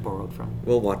 Yeah. And borrowed from.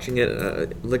 Well, watching it,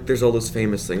 there's all those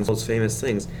famous things.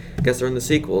 I guess they're in the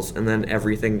sequels, and then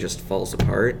everything just falls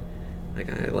apart.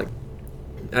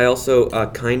 I also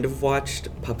kind of watched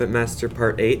Puppet Master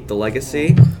Part 8, The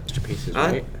Legacy. Masterpieces,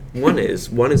 right? One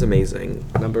is amazing.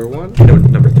 Number 1? No,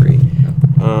 number 3.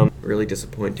 Really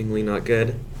disappointingly not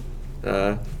good.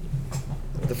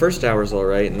 The first hour's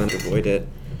alright, and then avoid it.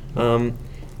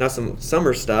 Now some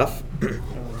summer stuff.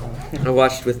 I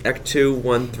watched with Act 2,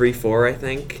 1, 3, 4, I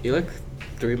think. You like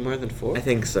 3 more than 4? I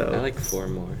think so. I like 4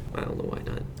 more. I don't know why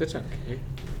not. That's okay.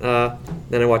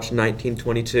 Then I watched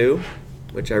 1922,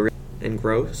 which I really and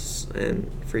gross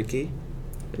and freaky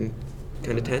and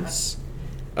kind of tense.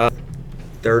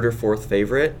 Third or fourth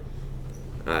favorite.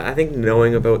 I think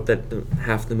knowing about that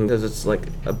half the movie because it's like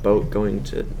a boat going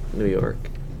to New York.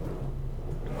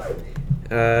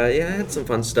 I had some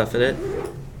fun stuff in it.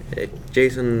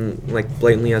 Jason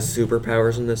blatantly has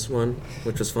superpowers in this one,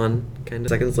 which was fun. Kind of.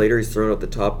 Seconds later, he's thrown out the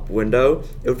top window.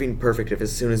 It would have been perfect if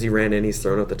as soon as he ran in, he's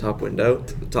thrown out the top window.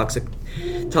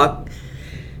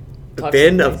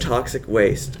 Bin of toxic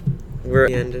waste. We're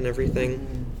at the end and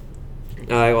everything.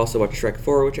 I also watched Shrek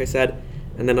 4, which I said,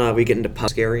 and then we get into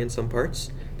scary in some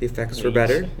parts. The effects were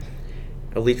better.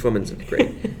 A leech woman's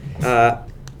great.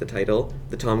 The title,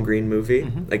 the Tom Green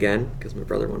movie, again, because my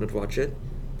brother wanted to watch it.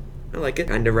 I like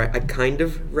it. I kind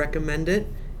of recommend it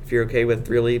if you're okay with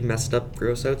really messed up,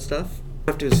 gross out stuff.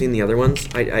 You have to have seen the other ones.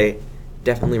 I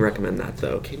definitely recommend that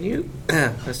though. Can you,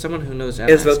 as someone who knows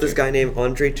It's about this guy named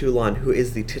Andre Toulon, who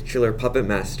is the titular puppet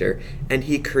master, and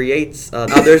he creates.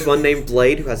 There's one named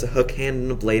Blade who has a hook hand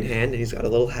and a blade hand, and he's got a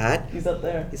little hat. He's up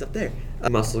there. He's up there. A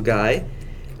muscle guy.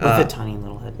 With a tiny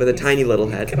little head. With a tiny little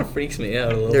head. Kind of freaks me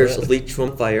out a little There's bit. Leech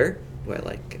from Fire, who I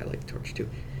like Torch too.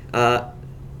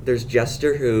 There's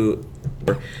Jester, who.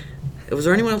 Was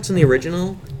there anyone else in the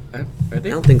original? Are I they?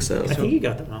 don't think so. I think you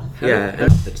got them all. Yeah.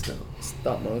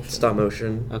 Stop motion. Stop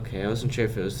motion. Okay, I wasn't sure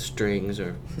if it was strings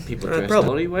or people dressed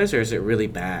probably. quality-wise, or is it really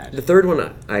bad? The third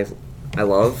one I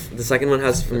love. The second one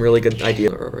has some really good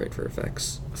ideas. Alright for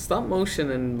effects. Stop motion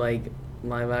in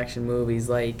live action movies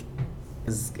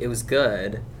it was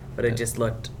good, but it just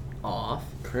looked off.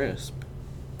 Crisp.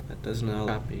 That doesn't all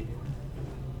happy.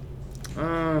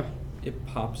 It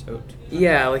pops out.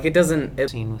 Yeah, it doesn't.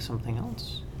 Scene with something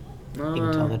else. You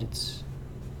can tell that it's.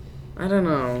 I don't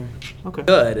know. Okay.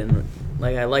 Good, and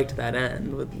I liked that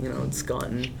end with Scott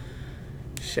and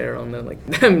Cheryl and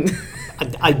them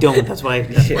I don't. That's why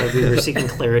we were seeking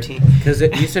clarity. Because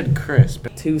you said crisp.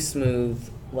 too smooth,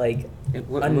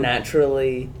 What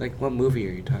unnaturally. what movie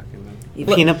are you talking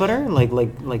about? Peanut butter, like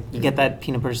you get that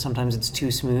peanut butter. Sometimes it's too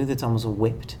smooth. It's almost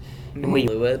whipped. And what you-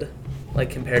 Fluid,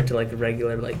 compared to a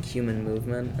regular human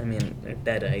movement. I mean, they're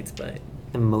deadites, but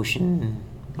the motion.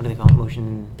 What do they call it?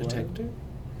 Motion Detector?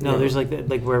 No, there's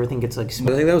where everything gets I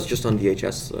smooth. think that was just on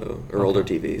VHS though, or older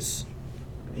TVs.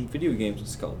 In video games,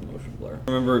 it's called motion blur.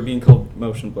 I remember it being called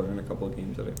motion blur in a couple of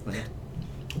games that I played.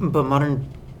 But modern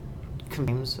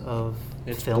games of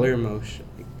It's film. blur motion.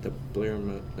 The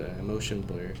motion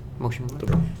blur. Motion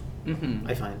blur. mm-hmm.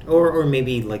 I find, or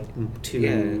maybe too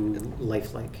Yeah.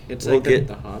 lifelike. It's We'll like get-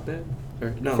 the Hobbit?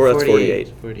 Or, no, That's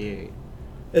 48. 48.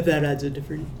 If that adds a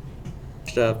different.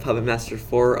 Puppet Master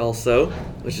 4 also,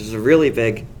 which is a really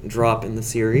big drop in the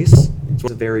series. It's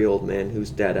a very old man who's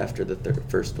dead after the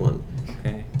first one.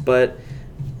 Okay. But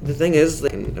the thing is,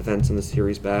 events in the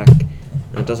series back,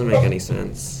 and it doesn't make any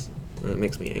sense. It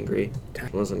makes me angry.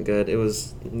 It wasn't good. It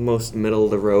was the most middle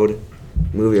of the road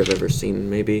movie I've ever seen,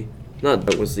 maybe.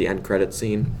 It was the end credit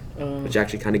scene, which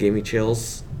actually kind of gave me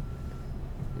chills.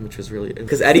 Which was really...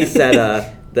 Because Eddie said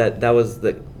that was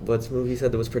what's the movie he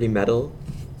said that was pretty metal?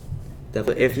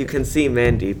 If you can see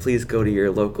Mandy, please go to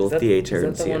your local theater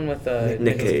and Is that see the it. one with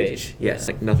Nick Cage. Yes,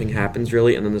 nothing happens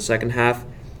really, and then the second half,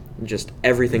 just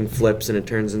everything flips and it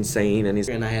turns insane, and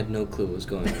And I had no clue what was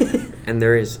going on. and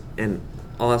there is an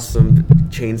awesome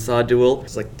chainsaw duel.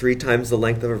 It's like 3 times the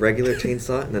length of a regular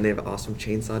chainsaw, and then they have an awesome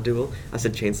chainsaw duel. I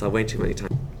said chainsaw way too many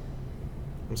times.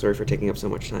 I'm sorry for taking up so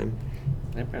much time.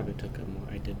 I probably took up more.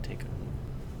 I did take up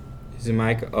more. Is it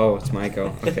Michael? Oh, it's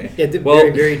Michael. Okay. Yeah,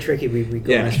 very, very tricky. We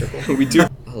go in a circle. we do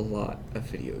a lot of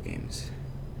video games.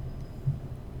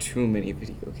 Too many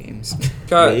video games. Me?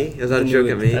 Is that a joke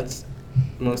at me? That's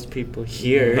most people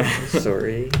here.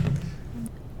 Sorry.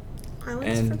 I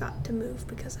once And- forgot to move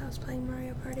because I was playing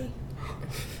Mario Party.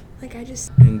 Like, I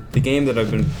just... And the game that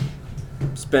I've been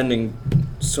spending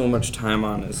so much time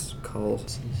on is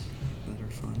called that are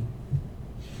fun.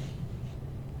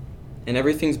 And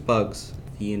everything's bugs.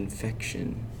 The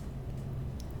Infection,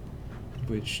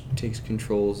 which takes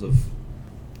controls of.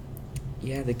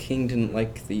 Yeah, the king didn't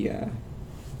like the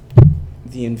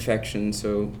infection,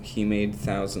 so he made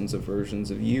thousands of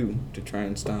versions of you to try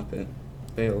and stop it.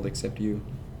 Failed, except you.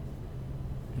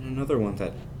 And another one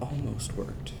that almost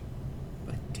worked,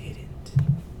 but didn't.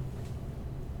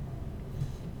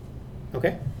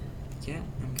 Okay. Yeah,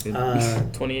 I'm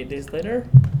good. 28 days later?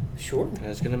 Sure. I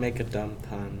was gonna make a dumb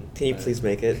pun. Can you but- please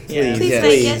make it? Yeah. Please Yes.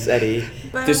 make Please, it. Eddie.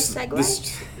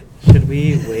 Segue? Should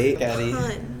we wait, Eddie?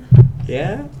 Pun.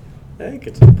 Yeah? I think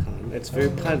it's a pun. It's very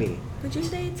punny. Would you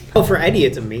say it's... Oh, for Eddie,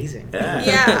 it's amazing.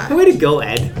 Yeah. Way to go,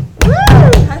 Ed. Woo!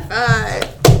 High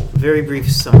five. Very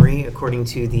brief summary according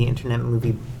to the Internet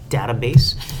Movie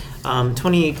Database.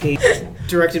 28 pages.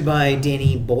 Directed by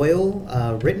Danny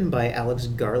Boyle. Written by Alex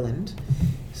Garland.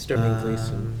 Starring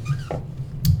Gleason.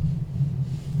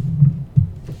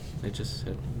 I just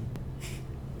said.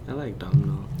 I like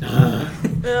Domino.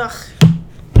 Ugh.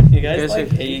 You guys You guys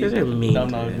like are- hate you guys are mean Dumb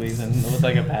to Dog it. Gleason with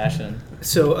like a passion.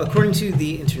 So, according to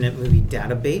the Internet Movie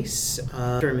Database,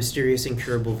 after a mysterious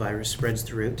incurable virus spreads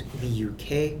throughout the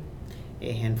UK,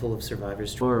 a handful of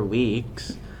survivors... 4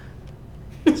 weeks.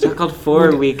 It's not called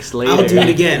 4 weeks later. I'll do it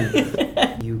again.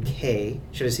 UK.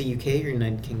 Should I say UK or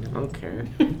United Kingdom? I don't care.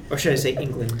 Or should I say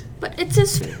England? But it's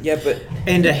just... Yeah, but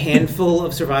And a handful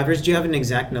of survivors. Do you have an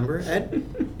exact number, Ed?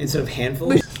 Instead of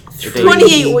handful?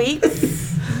 28 weeks.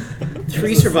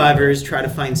 3 survivors try to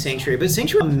find sanctuary, but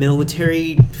sanctuary is a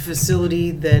military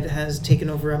facility that has taken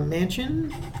over a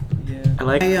mansion. I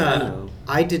like.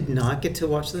 I did not get to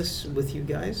watch this with you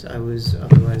guys. I was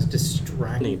otherwise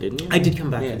distracted. No, you didn't? I did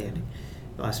come back Yeah. for the ending.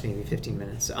 The last maybe 15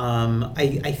 minutes.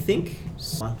 I think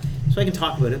so I can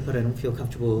talk about it, but I don't feel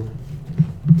comfortable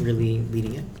really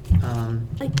leading it.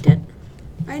 Liked it.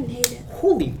 I didn't hate it.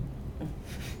 Holy.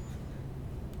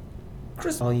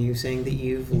 Chris, are you saying that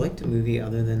you've liked a movie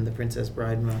other than The Princess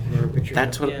Bride and Rocky Horror Picture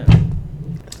That's Show? what. Yeah.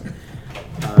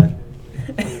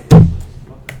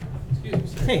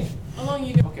 Hey. How long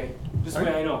you Okay, this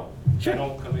way I know. Sure. I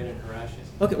don't come in and harass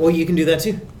you. Okay, well, you can do that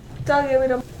too. Dog, give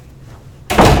it a...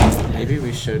 Maybe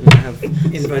we shouldn't have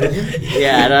Invited him?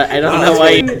 Yeah, I don't know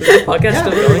why. Podcast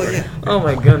still going? Oh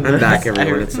my goodness. I'm back,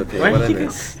 everyone. It's okay. Why What I did you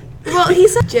miss? Well,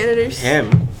 he's a janitor's.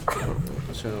 Him.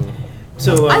 So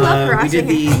So I love we harassing did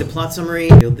him. the plot summary.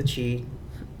 Revealed that she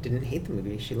didn't hate the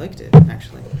movie. She liked it,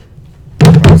 actually.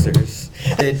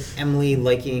 That Emily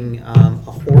liking a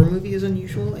horror movie is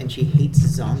unusual, and she hates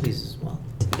zombies as well.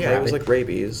 Yeah, it was like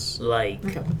rabies. Like.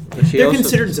 Okay. She They're also-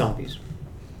 considered zombies.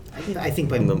 I think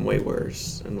by And them way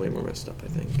worse and way more messed up, I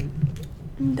think.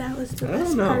 That was the I don't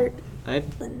best know. part. I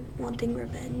When wanting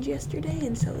revenge yesterday,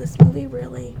 and so this movie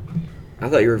really... I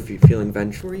thought you were feeling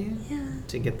vengeful. for you Yeah.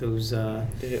 to get those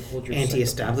Did it hold your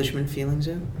anti-establishment feelings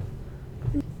out.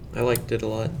 I liked it a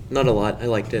lot. Not a lot. I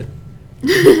liked it.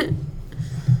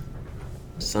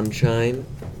 Sunshine,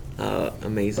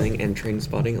 amazing, and Train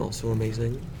Spotting, also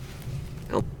amazing.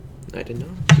 I didn't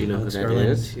know. Do you know who Alex that Garland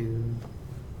is? to-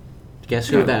 Guess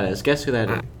who that is? Guess who that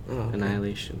is? Oh, okay.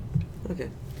 Annihilation. Okay.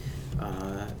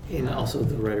 and also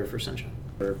the writer for Sunshine.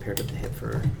 They're paired at the hip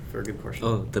for a good portion.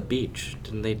 Oh, The Beach.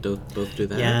 Didn't they both do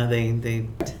that? Yeah, they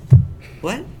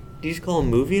What? Did you just call a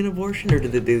movie an abortion, or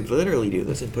did they literally do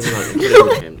this and put it on?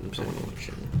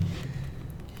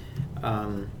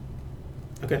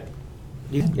 Okay.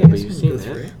 Yeah, but you've seen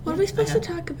it. What are we supposed to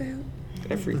talk about?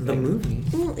 Everything. The movie.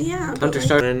 Well, yeah. but Hunter like-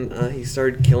 started. When he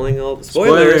started killing all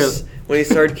Spoilers. spoilers. When he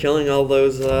started killing all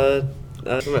those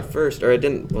them at first, or I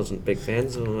wasn't big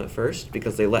fans of them at first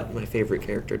because they let my favorite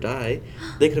character die.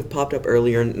 They could have popped up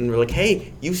earlier and were like,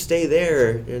 "Hey, you stay there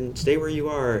and stay where you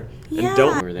are, Yeah. and They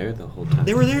don't." were there the whole time.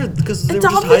 They were there because they were It's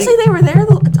just obviously hiding. they were there.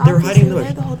 It's They were obviously hiding they were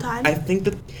there the whole time. I think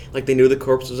that like they knew the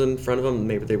corpse was in front of them.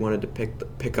 Maybe they wanted to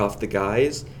pick off the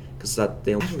guys because that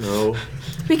they. I don't know.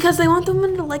 Because they want the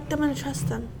women to like them and trust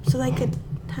them, so they could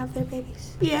have their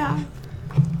babies. Yeah.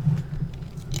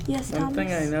 Yes, One Thomas.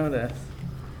 thing I noticed.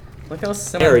 Look how There,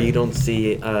 similar. you don't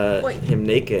see Wait. him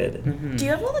naked. Mhm. Do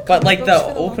you have all the But comic like books the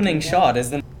for The opening Walking Dead? shot is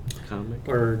the Comic.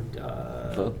 Or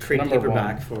trade Number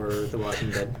paperback one. for The Walking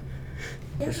Dead.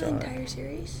 You have the sure. entire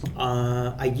series?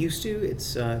 I used to.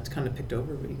 It's kind of picked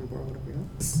over, but you can borrow whatever you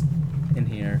want. in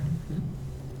here.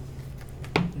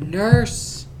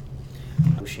 Nurse.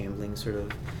 Shambling sort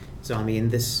of zombie, and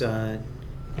this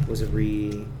was a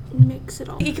Mix it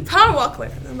all. You can power walk away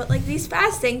from them, but like these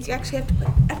fast things, you actually have to put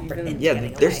effort Even- into Yeah,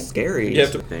 getting they're away. scary. You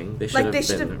have to. Thing. They should Like, have they been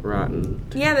should've- rotten.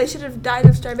 Yeah, they should have died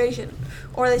of starvation,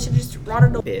 or they should have just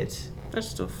rotted away. bit. That's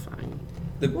still fine.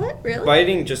 The What? Really?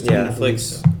 biting just Yeah.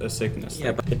 inflicts a sickness.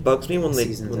 Yeah, but It bugs me when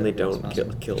Seasons they of don't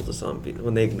responsibility. kill the zombie,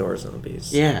 when they ignore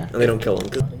zombies. Yeah. And they don't kill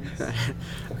them.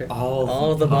 Okay.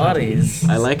 All the bodies.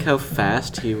 I like how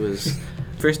fast he was.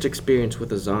 First experience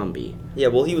with a zombie. Yeah,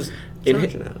 well, he was In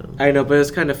charging at him. I know, but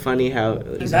it's kind of funny how.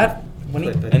 Is that when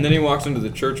he? But- And then he walks into the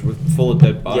church with full of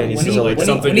dead bodies. and so he's like when he-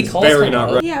 something when he is calls very them not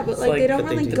out- right. Yeah, but It's like they like don't that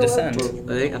they really do go out.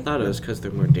 descent. I thought it was because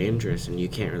they're more dangerous and you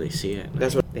can't really see it.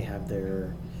 That's what. They have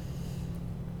their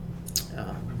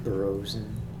burrows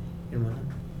and whatnot.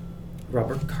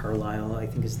 Robert Carlyle, I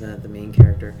think, is the main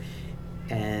character,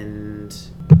 and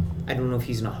I don't know if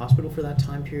he's in a hospital for that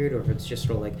time period or if it's just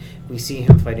sort of like we see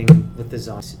him fighting with the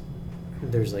zombies.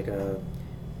 There's like a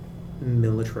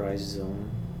militarized zone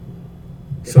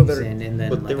that So he's they're- in, and then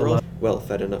But like they a were all lot. well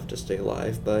fed enough to stay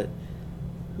alive, but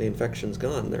the infection's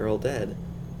gone. They're all dead.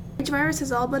 Which virus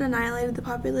has all but annihilated the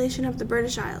population of the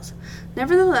British Isles.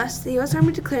 Nevertheless, the U.S.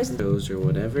 Army declares that Those or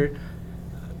whatever.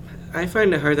 I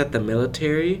find it hard that the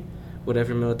military,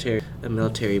 whatever a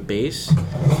military base,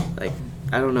 like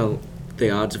I don't know the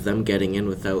odds of them getting in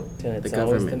without It's the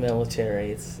always government. the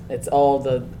military. It's all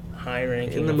the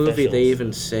high-ranking. In the movie, they officials.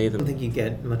 even say I don't them think you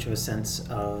get much of a sense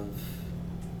of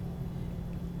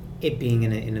it being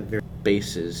in a very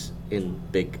bases in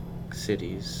big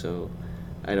cities, so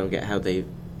I don't get how they.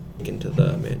 Into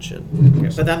the mansion.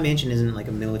 but that mansion isn't like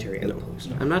a military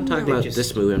outpost. I'm not talking They about just-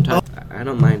 this movie. I'm talking. I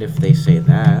don't mind if they say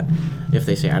that. If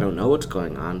they say I don't know what's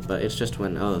going on, but it's just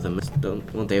when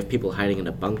when they have people hiding in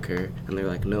a bunker and they're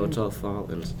like, no, it's all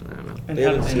fallen. I don't know. And They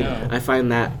how haven't did they seen know? I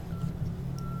find that.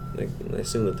 Like, I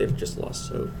assume that they've just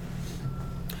lost hope.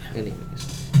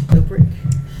 Anyways, Outbreak.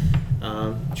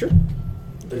 Sure.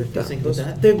 They're Let's think done. about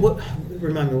that. They, what,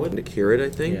 remind me what? To cure it, I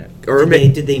think. Yeah. Or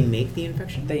Did they make the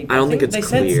infection? I don't think it's they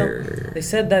said clear. They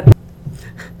said that. Wow.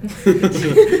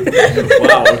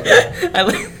 Okay. I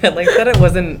like that it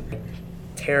wasn't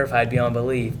terrified beyond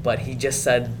belief, but he just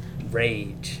said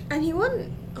rage. and he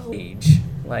wouldn't. Oh, Rage.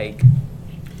 Like,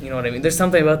 you know what I mean? There's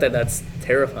something about that that's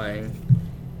terrifying.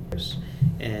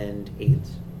 And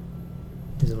AIDS?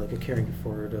 Is it like a carrying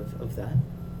forward of that?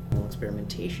 Well,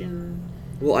 experimentation?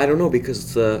 Well, I don't know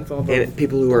because It's all the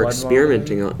people who are blood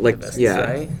experimenting on, like, That's yeah,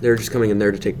 right. they're just coming in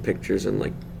there to take pictures and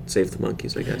like save the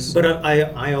monkeys, I guess. But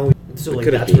I always so It like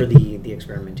could that's be. where the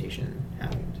experimentation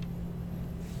happened.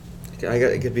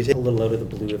 It could be. A little out of the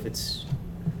blue if it's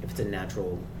a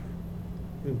natural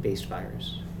based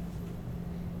virus.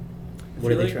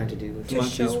 What are feel they like trying to do with to it?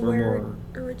 monkeys show were where more-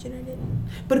 it originated.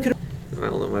 But it could I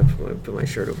don't know. I put my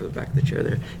shirt over the back of the chair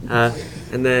there.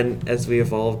 And then as we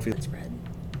evolved, we Spread.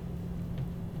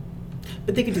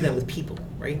 but they could do that with people,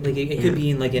 right? Like it Yeah. could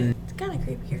be in like in It's kind of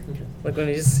creepy here. Like when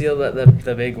you just see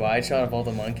the big wide shot of all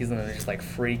the monkeys and they're just like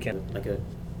freaking. like a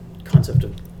concept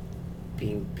of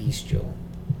being bestial.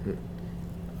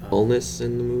 illness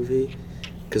in the movie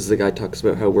because the guy talks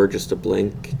about how we're just a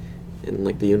blink in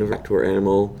like the universe to our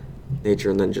animal nature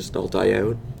and then just all die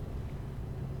out.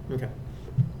 Okay.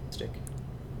 Stick.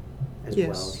 As Yes.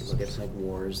 well, if you look at like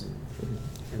wars and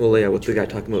Well, yeah, what's the guy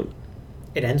talking about?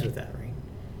 It ends with that,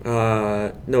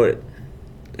 right? No,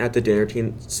 at the dinner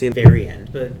scene. Very end.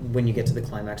 But when you get to the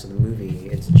climax of the movie,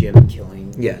 it's Jim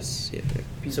killing. Yes, yeah.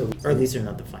 So, or at least they're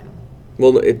not the final.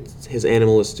 Well, it's his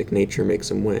animalistic nature makes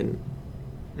him win.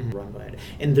 Run by it,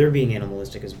 and they're being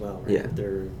animalistic as well, right? Yeah.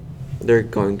 They're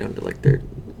going down to like their.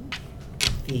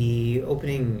 the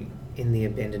opening in the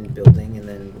abandoned building, and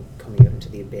then coming out into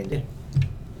the abandoned.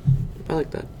 I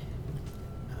like that.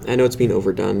 I know it's been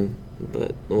overdone,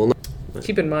 but well, not. But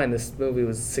Keep in mind, this movie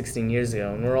was 16 years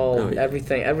ago, and we're all Oh, yeah.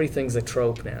 everything's a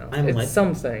trope now.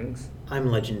 Some things. I'm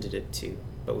Legend did it too,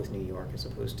 but with New York as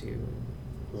opposed to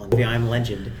London. I'm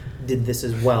Legend did this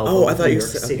as well. Oh, but I with thought New you York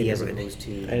said- City okay, as never mind. opposed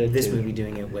to I did this too. movie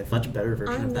doing it with much better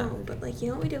version I of that know, movie. but like you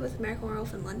know what we did with American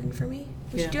Werewolf in London for me?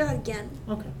 We Yeah. should do that again.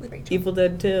 Okay. With Rachel. Evil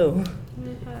Dead 2. I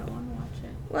don't want to watch it.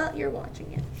 Well, you're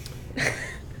watching it.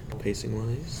 pacing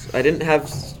wise, I didn't have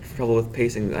trouble with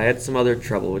pacing. I had some other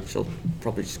trouble, which I'll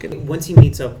probably just get. Once he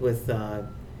meets up with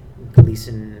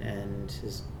Gleason and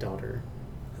his daughter,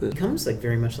 It becomes like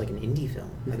very much like an indie film,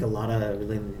 like a lot of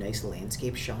really nice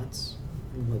landscape shots.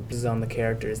 Focuses on the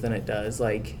characters than it does.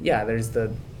 Like, yeah, there's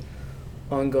the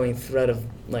ongoing thread of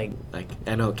like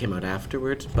I know it came out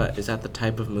afterwards, but is that the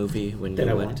type of movie when That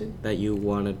you I went, wanted? that you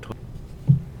wanted to?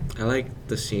 I like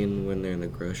the scene when they're in the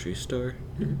grocery store.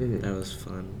 That was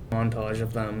fun. montage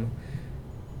of them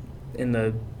in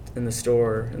the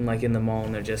store and like in the mall,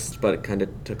 and they're just But it kind of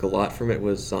took a lot from it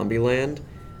was Zombieland.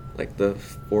 Like the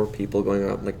 4 people going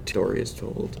out, like story is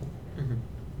told.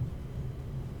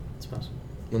 It's possible.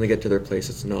 When they get to their place,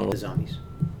 it's not all The zombies.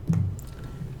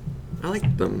 I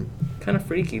like them. kind of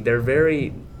freaky. They're very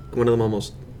One of them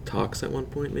almost talks at one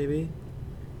point, maybe.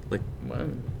 Like, well,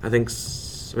 I think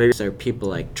maybe. There are people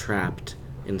like trapped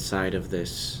inside of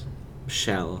this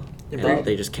shell, and but-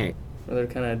 they just can't. they're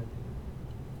kind of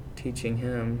teaching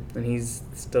him, and he's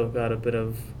still got a bit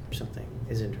of Something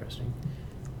is interesting.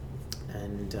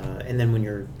 And then when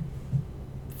you're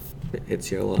It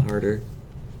hits you a lot harder.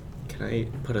 Can I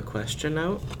put a question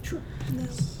out? sure. No.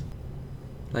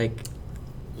 Like,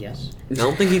 Yes. I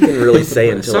don't think you can really say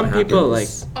until some it people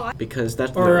happens. because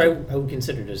that's Or I would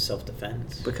consider it as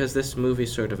self-defense. because this movie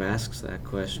sort of asks that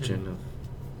question of.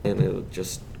 And it'll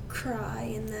just,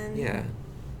 Cry and then yeah.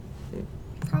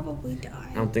 probably die.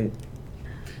 I don't think.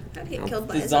 I'd get The killed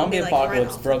by The a zombie like, apocalypse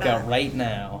right off broke the out bat. right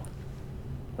now.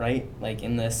 Right? Like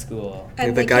in this school.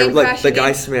 And The they guy- came like, the crashing guy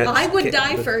in. smashed- I would ki-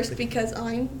 die the- first because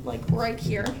I'm like right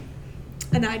here,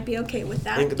 and I'd be okay with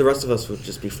I think that. the rest of us would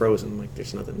just be frozen. Like,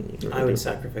 there's nothing you can really I would do.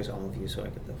 sacrifice all of you so I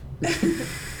could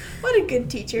live. What a good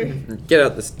teacher. Get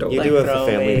out the stove. You Like do have a throw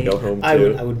family to away- go home to.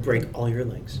 I would break all your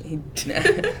legs.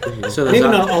 So the, Maybe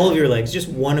zo- not all of your legs, just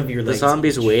one of your the legs.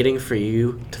 zombies each. waiting for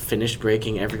you to finish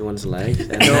breaking everyone's legs,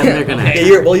 and then they're gonna. Yeah,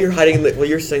 you're hiding. While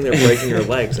you're sitting there breaking your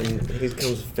legs, and he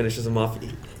comes finishes them off.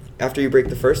 After you break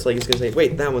the first leg, he's gonna say,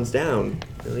 "Wait, that one's down."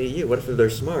 Really, you? What if they're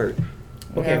smart?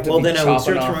 Okay, have to well be then I would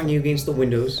start chopping off. throwing you against the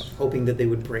windows, hoping that they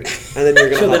would break. And then you're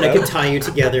gonna. So then I hop could out? tie you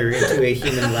together into a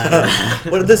human ladder.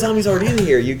 What if the zombie's already in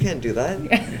here? You can't do that.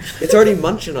 It's already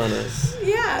munching on us.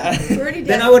 Yeah, we're already dead.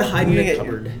 Then I would hide in You a get-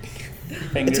 cupboard.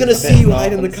 It's gonna see you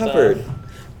hide in the cupboard.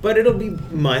 But it'll be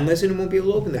mindless and it won't be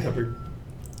able to open the cupboard.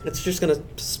 It's just gonna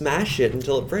smash it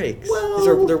until it breaks.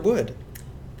 Well- They're wood.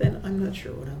 Then I'm not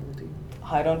sure what I will do.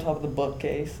 Hide on top of the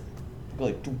bookcase. Go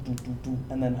like doo, doo, doo, doo,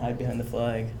 and then hide behind the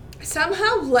flag.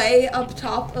 Somehow lay up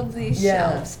top of these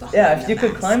shelves behind Yeah, if the you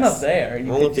could climb masks. up there,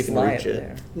 you Only could if you just can lie reach up it.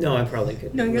 there. No, I probably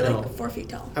could. No, you're like 4 feet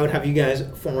tall. I would have you guys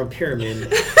form a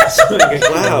pyramid. So I could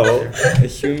Wow. A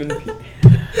human.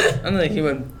 I'm the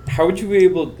human. How would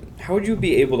you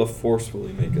be able to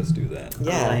forcefully make us do that?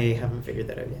 Yeah. I haven't figured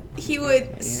that out yet. He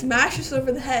would smash us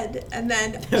over the head and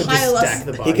then Just pile us. stack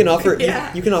the He bodies. can offer.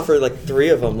 Yeah. You can offer like 3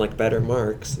 of them like better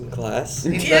marks in class.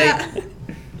 Yeah.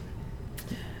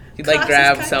 You'd Class like is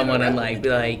grab kinda someone and like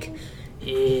irrelevant. be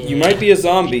like, You might be a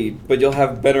zombie, but you'll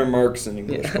have better marks in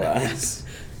English Yeah. class.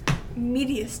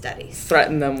 Media studies.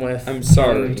 threaten them with. I'm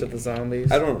sorry. To the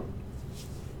zombies. I don't.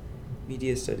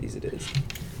 Media studies, it is.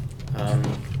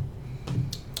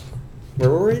 Where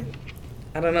were we?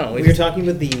 I don't know. We were talking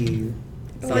about the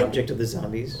Like- object of the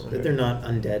zombies, that they're not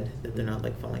undead, that they're not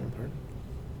like falling apart.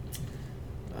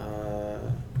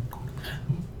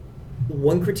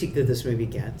 One critique that this movie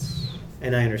gets,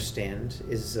 and I understand,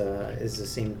 is the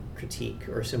same critique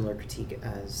or similar critique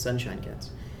as Sunshine gets,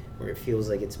 where it feels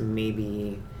like it's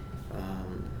maybe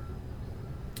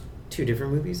 2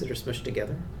 different movies that are smushed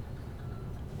together.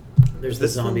 There's the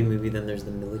This zombie one- movie, then there's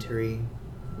the military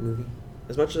movie.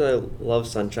 As much as I love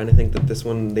Sunshine, I think that this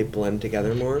one they blend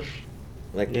together more,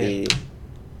 like the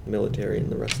military and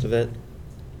the rest of it.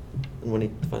 And when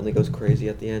he finally goes crazy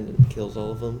at the end and kills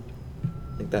all of them,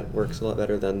 I think that works a lot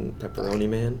better than Pepperoni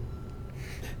Man.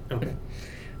 Okay.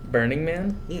 Burning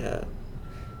Man. Yeah.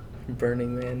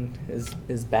 Burning Man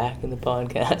is back in the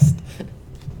podcast.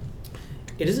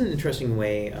 It is an interesting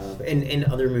way of, and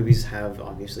other movies have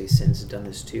obviously since done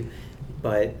this too,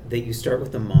 but that you start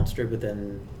with the monster, but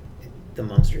then the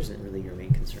monster isn't really your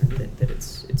main concern, that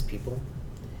it's people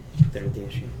that are the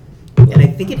issue. And I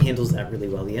think it handles that really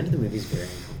well. The end of the movie is very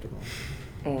uncomfortable.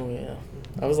 Oh yeah.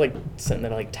 I was like sitting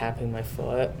there like tapping my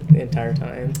foot the entire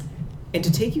time. And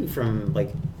to take you from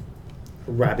like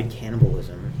rabid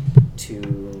cannibalism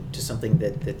to something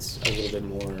that's a little bit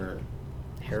more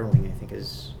harrowing, I think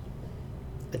is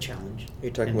a challenge.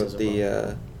 You're talking And about does it the,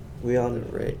 well. we all did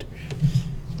it right.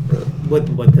 What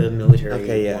the military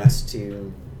Okay, yeah. wants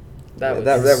to. That was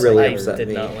that really I upset did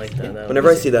me. not like that. Whenever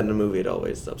I see that in a movie, it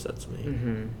always upsets me.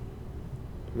 Mm-hmm.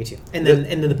 Me too. And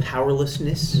then the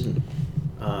powerlessness Mhm.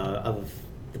 of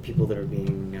the people that are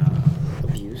being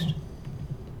abused.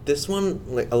 This one,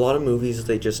 like a lot of movies,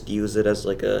 they just use it as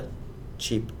like a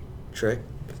cheap trick,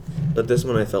 but this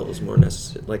one I felt was more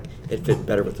necessary. Like it fit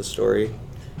better with the story.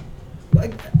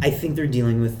 I think they're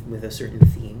dealing with a certain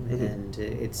theme, Mhm. and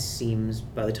it seems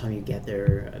by the time you get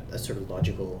there, a sort of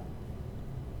logical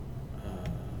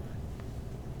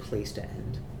place to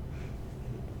end.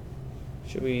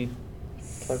 Should we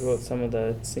talk about some of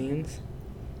the scenes?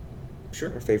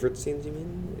 Sure. Our favorite scenes, you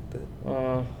mean? Like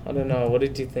the... I don't know. What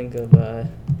did you think of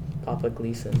Papa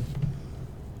Gleason?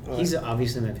 He's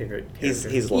obviously my favorite character.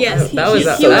 He's Yes, That was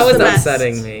he was the best.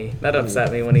 upsetting me. That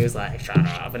upset me when he was like, "Shut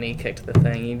up," and he kicked the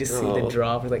thing. You just see the Oh.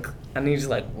 drop, like, and he just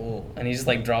like, "Whoa," and he just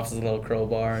like drops his little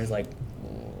crowbar. And he's like,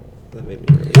 That made me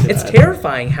really it's sad.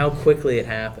 terrifying how quickly it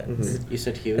happens. Mhm. You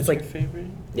said he was It's like- your favorite?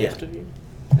 Yeah. Most of you?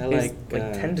 I It's like,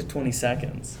 like 10 to 20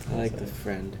 seconds. I like the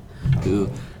friend who,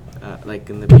 like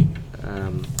in the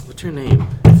what's her name?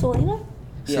 Selena?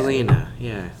 Yeah. Selena,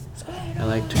 yeah. I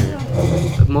liked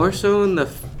her. More so in the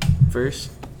first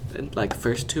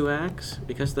two acts,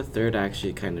 because the third act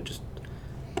she kind of just...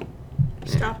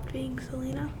 Stopped being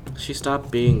Selena. She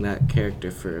stopped being that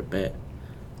character for a bit.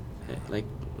 Like,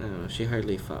 I don't know, she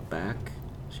hardly fought back.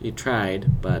 She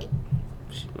tried, but...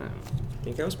 I don't know. I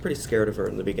think I was pretty scared of her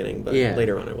in the beginning, but Yeah.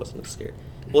 later on I wasn't as scared.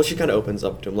 Well, she kind of opens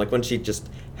up to him, like when she just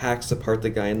hacks apart the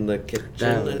guy in the kitchen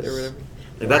That or was- whatever.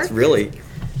 Like, that's really...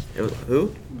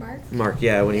 Who? Mark. Mark,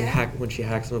 yeah, when Yeah. when she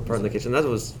hacks him apart in the kitchen, that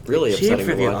was really She hit upsetting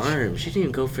for to the watch. arm. She didn't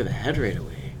even go for the head right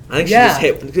away. I think Yeah.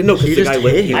 she just hit. No, because She the just guy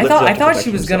hit. he I lifted thought up I to thought protect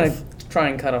she was himself. gonna try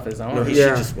and cut off his arm. No, she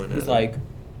Yeah. just went at He's it. like,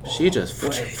 She just... I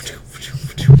was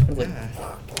like,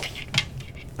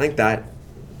 I think that,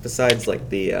 besides like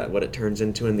the what it turns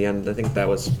into in the end, I think that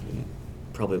was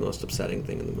probably the most upsetting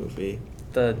thing in the movie.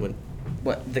 the When,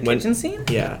 what the when- kitchen scene?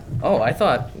 yeah, Oh, I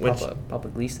thought When Papa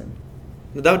Gleason.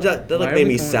 that Why like are made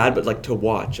we me going- sad, but like to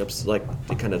watch, like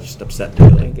it kind of just upset me. I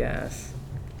Like, guess.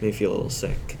 made me feel a little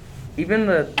sick. Even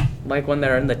when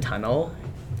they're in the tunnel,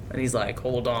 and he's like,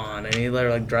 "Hold on," and they're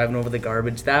like driving over the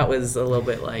garbage. That was a little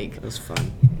bit like, It was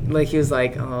fun. like he was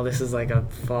like, "Oh, this is like a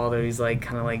father." He's like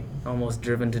kind of like almost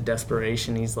driven to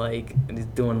desperation. He's like, and he's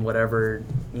doing whatever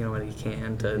what he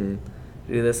can to Mm.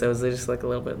 do this. It was just like a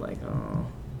little bit like, oh,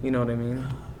 you know what I mean?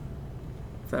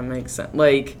 If that makes sense.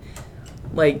 Like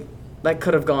that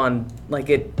could have gone like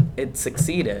it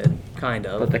succeeded kind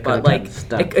of, But they could have like gotten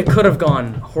stuck. it could have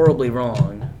gone horribly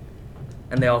wrong,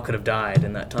 and they all could have died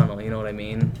in that tunnel. You know what I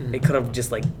mean? Mhm. It could have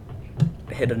just like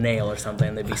hit a nail or something,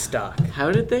 and they'd be stuck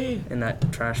How did they... in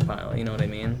that trash pile. You know what I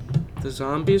mean? The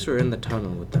zombies were in the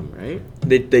tunnel with them, right?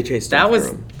 They chased That after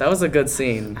was him. a good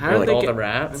scene. How with did they all get... the I'm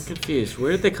rats. confused.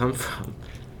 Where did they come from?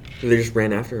 They just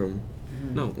ran after him.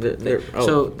 No.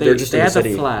 So they just they in the had the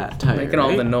city. flat tire, Making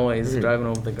all the right? noise, Mhm. driving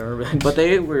over the garbage. But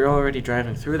they were already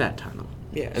driving through that tunnel.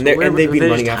 Yeah, So and they've where been were they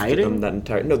running just after hiding? them that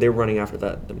entire. No, they were running after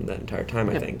them that entire time.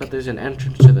 I Yeah, think. but there's an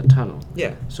entrance to the tunnel.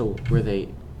 Yeah. So were they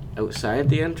outside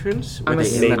the entrance? Were I'm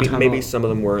they in the Maybe tunnel? maybe some of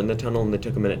them were in the tunnel and they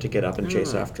took a minute to get up and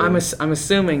chase after I'm him. I'm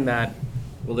assuming that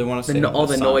Well, they want to all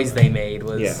the noise they made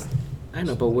was. Yeah. I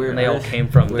know, but where And they all are- came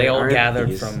from. where They all are gathered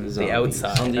these from the zombies?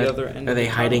 outside. On the other end Are of they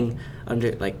the hiding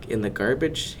under, like, in the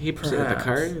garbage heaps of the Perhaps.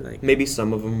 car? Like, Maybe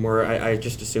some of them were. I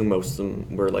just assume most of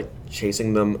them were like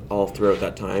chasing them all throughout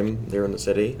that time they were in the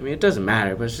city. I mean, it doesn't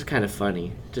matter, but it's just kind of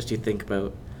funny. Just you think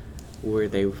about where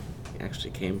they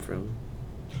actually came from.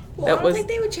 Well, That I don't was- think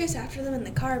they would chase after them in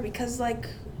the car because, like,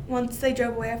 once they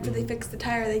drove away after they fixed the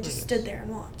tire, they just stood there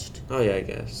and watched. Oh yeah, I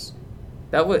guess.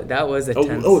 That was a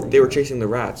tense. Oh, scene. they were chasing the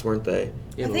rats, weren't they?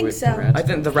 Yeah, I but think where- so. rats I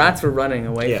think the rats were running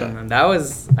away Yeah. from them.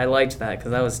 I liked that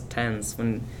because that was tense.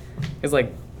 When it's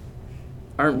like,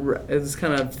 it's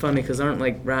kind of funny because aren't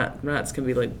like rats can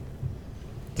be like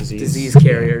disease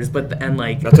carriers, but and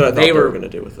like That's what I thought they were were gonna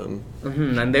do with them.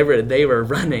 and they were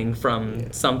running from Yeah.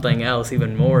 something else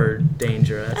even more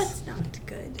dangerous. That's not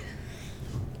good.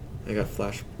 I got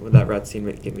that rat scene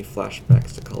gave me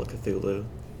flashbacks to Call of Cthulhu.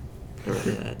 I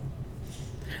remember that.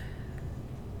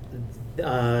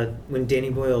 When Danny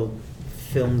Boyle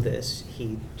filmed this,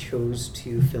 he chose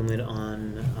to film it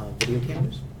on video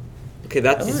cameras Okay,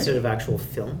 that's instead of actual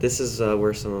film. this is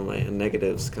where some of my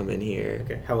negatives come in here.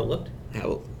 Okay, how it looked?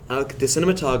 How the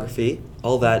cinematography,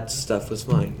 all that stuff was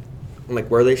fine. Like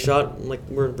where they shot, like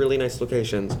were really nice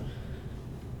locations,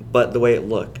 but the way it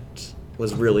looked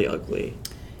was really ugly.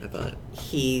 I thought.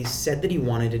 He said that he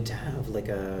wanted it to have like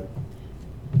a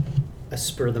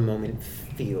spur of the moment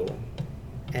feel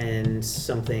and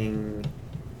something.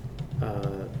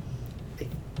 I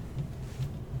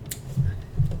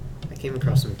came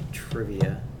across some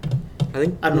trivia. I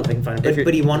think I don't know if I can find if it, you're-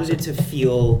 but he wanted it to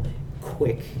feel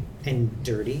quick and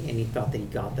dirty, and he thought that he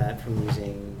got that from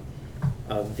using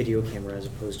of video camera as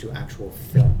opposed to actual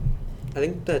film. I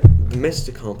think that Mist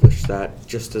accomplished that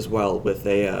just as well with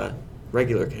a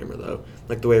regular camera, though.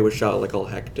 Like the way it was shot, like all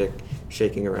hectic,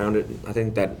 shaking around it. I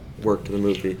think that worked in the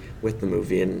movie with the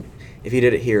movie, and if he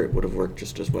did it here, it would have worked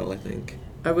just as well. I think,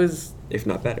 if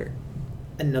not better.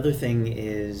 Another thing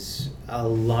is a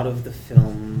lot of the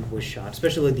film was shot,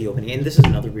 especially the opening, and this is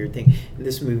another weird thing.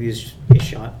 This movie is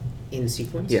shot in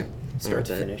sequence. Yeah. Start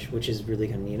to finish, which is really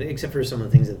kind of neat, except for some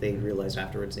of the things that they realized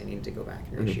afterwards they needed to go back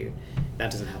and reshoot. That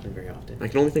doesn't happen very often. I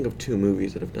can only think of 2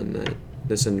 movies that have done that.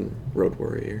 This and Road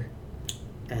Warrior.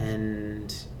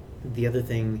 And the other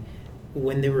thing,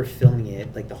 when they were filming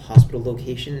it, like the hospital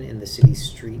location in the city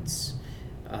streets,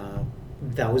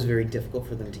 that was very difficult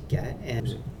for them to get,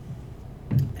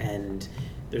 and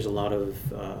there's a lot of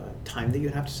time that you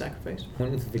have to sacrifice.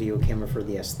 Went with video camera for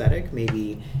the aesthetic.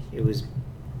 Maybe it was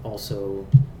also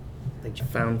like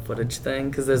found footage thing,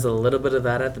 because there's a little bit of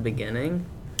that at the beginning.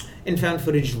 And found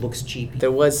footage looks cheap.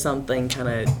 There was something kind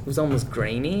of, it was almost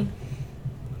grainy.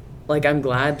 Like, I'm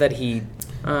glad that he...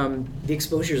 the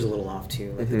exposure's a little off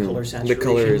too. Like the color saturation the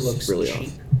color is looks really cheap.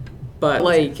 off. But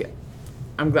like,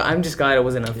 I'm just glad it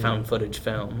wasn't a found footage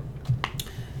film.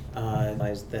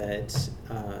 Realized that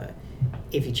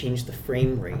if you change the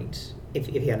frame rate,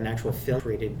 if you had an actual film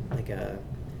rated like a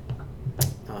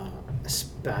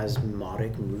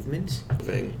spasmodic movement,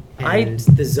 and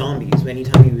the zombies,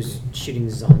 anytime he was shooting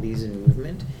zombies in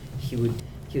movement, he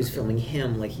was filming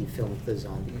him like he filmed the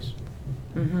zombies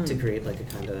to create like a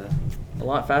kind of a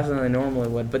lot faster than I normally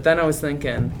would. But then I was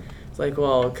thinking, it's like,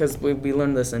 well, because we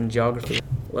learned this in geography,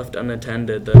 left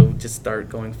unattended, they'll just start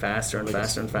going faster and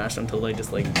faster and faster until they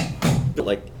just like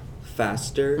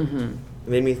faster.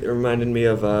 It reminded me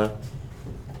of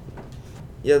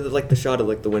like the shot of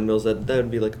like the windmills. That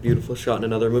would be like a beautiful shot in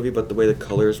another movie, but the way the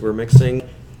colors were mixing,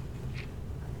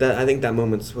 that I think that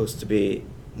moment's supposed to be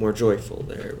more joyful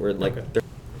there, where like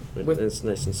it's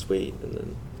nice and sweet, and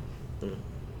then.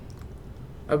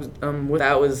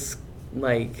 That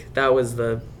was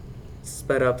the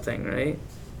sped up thing, right?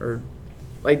 Or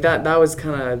like that was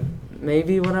kind of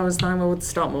maybe what I was talking about with the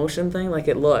stop motion thing. Like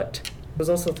it looked. There was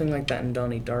also a thing like that in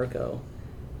Donnie Darko,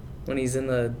 when he's in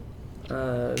the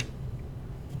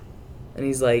and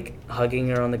he's like hugging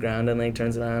her on the ground, and then he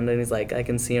turns around and he's like, I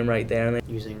can see him right there, and then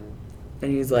he's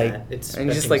like, and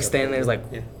he's just like standing there, he's like,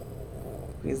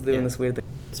 he's doing this weird thing.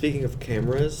 Speaking of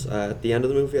cameras, at the end of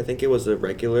the movie, I think it was a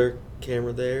regular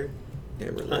camera there.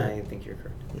 I think you're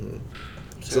correct.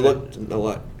 So it looked a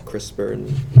lot crisper,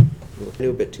 and I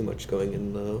knew a bit too much going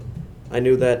in, though. I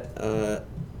knew that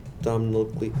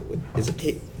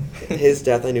his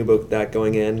death, I knew about that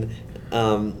going in,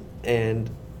 and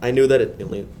I knew that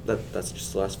that's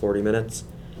just the last 40 minutes,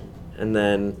 and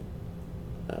then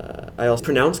I also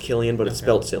pronounced Killian, but it's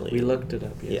spelled Cillian. We looked it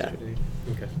up yesterday.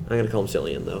 Yeah. Okay. I'm gonna call him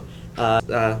Cillian though.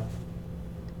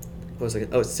 What was I?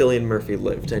 Oh, Cillian Murphy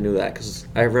lived. I knew that because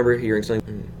I remember hearing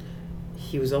something.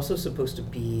 He was also supposed to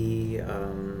be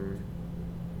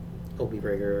Opie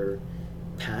Breger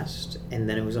passed, and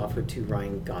then it was offered to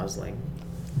Ryan Gosling.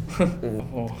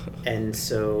 And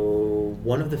so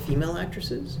one of the female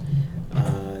actresses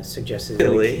suggested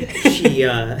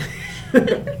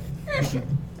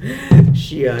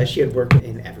she had worked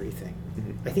in everything.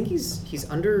 I think he's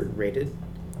underrated.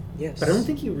 Yes. But I don't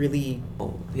think he really...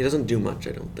 he doesn't do much,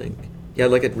 I don't think. He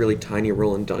had like a really tiny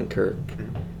role in Dunkirk.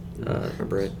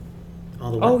 Remember it?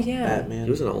 Batman. He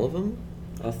was in all of them?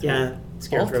 Yeah,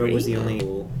 Scarecrow was the only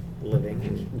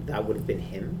living. That would have been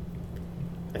him.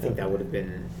 I think that would have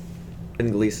been...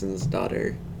 And Gleason's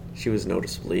daughter, she was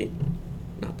noticeably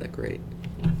not that great.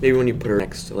 Maybe when you put her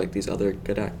next to like these other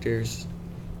good actors,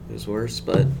 it was worse,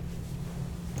 but...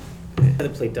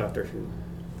 That played Doctor Who.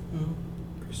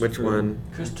 Which one?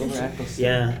 Christopher Eccleston.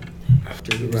 Yeah.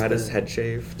 Who had his head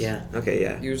shaved? Yeah. Okay,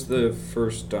 yeah. He was the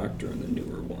first Doctor in the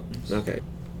newer ones. Okay.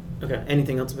 Okay,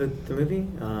 anything else about the movie?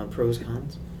 Pros,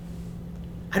 cons?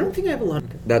 I don't think I have a lot.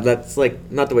 That's like,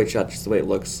 not the way it's shot, just the way it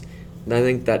looks. And I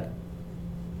think that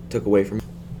took away from...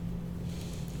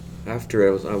 After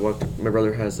I walked, my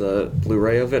brother has a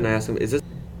Blu-ray of it, and I asked him, is this...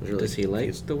 Does he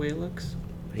like the way it looks?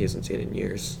 He hasn't seen it in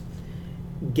years.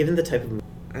 Given the type of...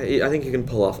 I think you can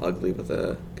pull off ugly with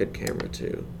a good camera,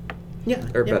 too. Yeah.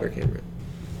 Or better camera.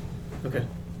 Okay.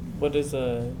 What does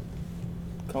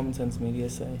Common Sense Media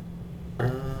say?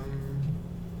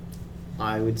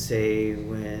 I would say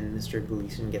when Mr.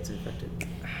 Gleason gets infected.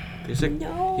 He has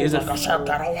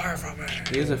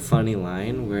a funny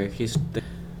line where he's the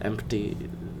empty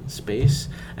space,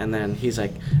 and then he's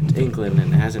like, England,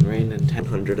 and it hasn't rained in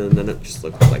 100, and then it just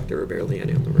looked like there were barely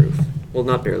any on the roof. Well,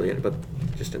 not barely any, but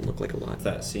just didn't look like a lot.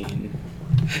 That scene.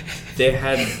 They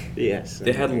had Yes.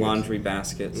 they had laundry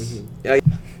baskets. Yeah,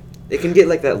 it can get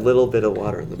like that little bit of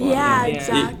water in the bottom. Yeah, It-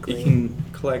 exactly. It can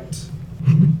collect.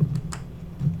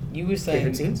 You were saying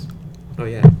Favorite scenes? Oh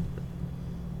yeah.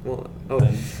 Well,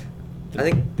 Then I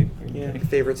think Yeah.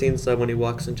 favorite scenes when he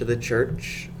walks into the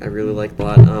church. I really like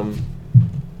that.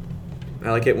 I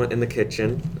like it when in the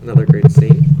kitchen. Another great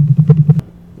scene.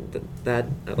 That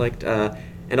I liked,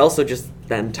 and also just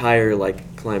that entire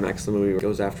like climax of the movie where it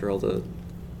goes after all the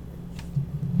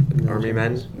army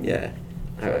men. Yeah,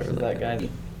 I really that like guy.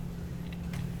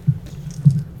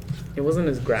 It wasn't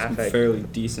as graphic. fairly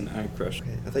decent eye crush.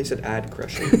 Okay, I thought you said ad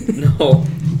crushing. No.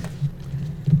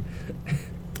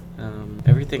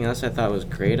 Everything else I thought was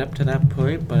great up to that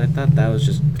point, but I thought that was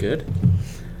just good.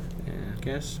 Yeah, I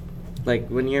guess. Like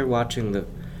when you're watching the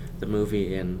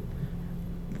movie and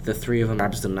the three of them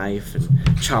grabs the knife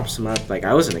and chops them up, like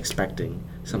I wasn't expecting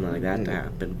something like that to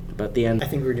happen. But the end. I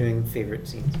think we're doing favorite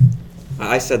scenes.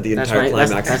 I said the That's entire right, that's-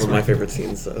 climax that's was one of my my- favorite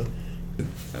scenes. So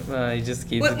He just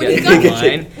keeps When getting he got-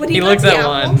 in line. when He he got looks the at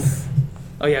one. apples.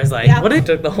 Oh yeah, I was like, Yeah. what? He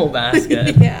took the whole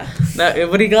basket. Yeah.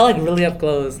 But he got like really up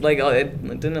close. Like, oh,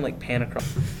 it didn't like pan across.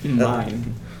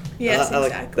 Mine. Yes, I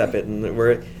like exactly. that bit and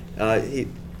where he.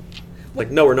 Like,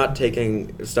 no, we're not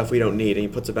taking stuff we don't need, and he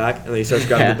puts it back, and then he starts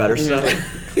grabbing the better stuff.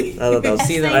 I thought that was,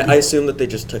 See that? I assume that they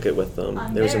just took it with them.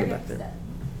 They was in the back there.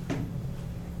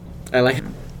 I like.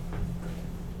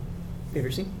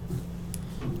 Favorite scene?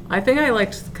 I think I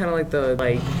liked kind of like the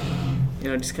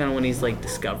just kind of when he's like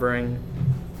discovering,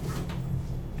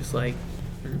 just like.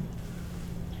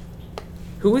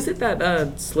 Who was it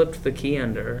that slipped the key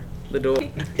under the door?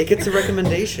 It gets a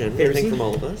recommendation, I think, from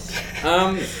all of us.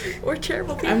 We're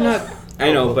terrible people. I'm not.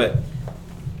 I know, but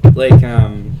like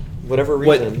Whatever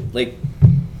what reason. like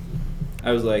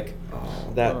I was like,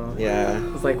 That, yeah.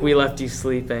 It's like we left you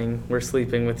sleeping. We're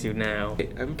sleeping with you now.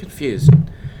 I'm confused.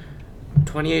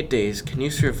 28 days. Can you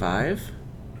survive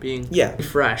being? Yeah.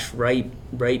 Fresh, right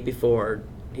before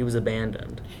he was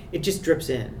abandoned. It just drips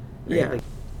in. Right? Yeah. Like,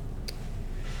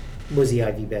 was the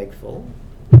IV bag full?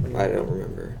 I don't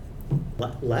remember.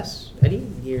 Less, Eddie?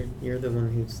 You're the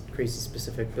one who's crazy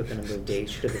specific with the number of days.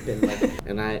 Should have been like.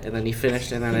 And then he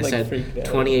finished, and then I Like, freaked said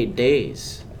out. 28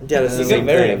 days. Yeah, that's the You same got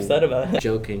very thing. upset about it.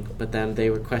 Joking, but then they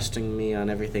were questioning me on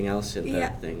everything else in Yeah.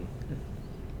 that thing.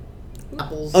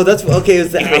 Apples. Oh, that's okay. It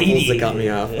was the apples that got me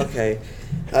off. Okay.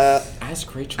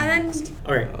 ask Rachel. And then,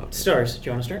 All right, stars. Do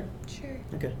you want to start? sure,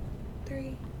 Okay.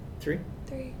 3. Three.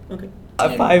 Okay.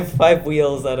 Five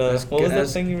wheels at a. That's What was good. that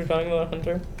thing you were talking about,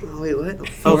 Hunter? Oh, wait, what?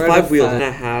 Four Oh, out 5 of wheels five. and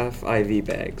a half IV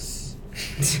bags.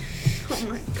 Oh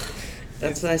my god.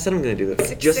 That's what I said I'm going to do this.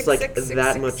 Six, Just six, like six, six,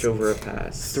 that six, much six. over a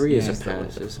pass. 3 is Yeah, a it's not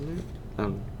pass, isn't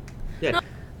it? Yeah.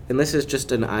 And this is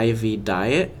just an IV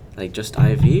diet, like just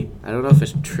IV. I don't know if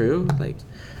it's true. Like,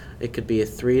 it could be a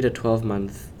 3 to 12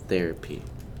 month therapy.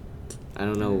 I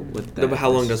don't know what that. No, but how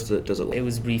long is. does it It last?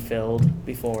 was refilled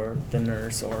before the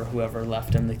nurse or whoever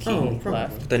left him the key Oh, probably.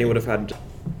 left. Then he would have had.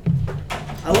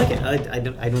 I like it.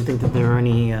 I don't think that there are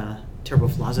any terrible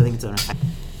flaws. I think it's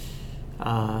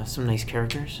some nice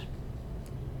characters.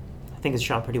 I think it's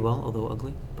shot pretty well, although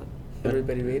ugly. But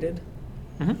Everybody rated?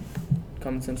 Mhm.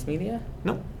 Common Sense Media?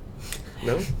 no.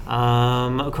 No?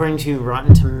 According to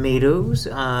Rotten Tomatoes,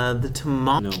 the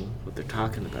tomato. know what they're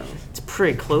talking about. It's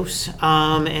pretty close.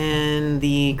 And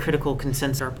the critical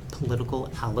consensus are political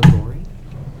allegory.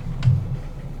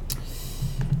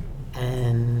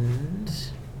 And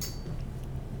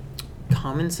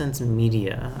Common Sense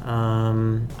Media.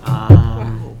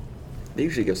 They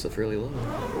usually give stuff fairly low.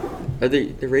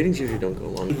 The ratings usually don't go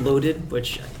long. Loaded,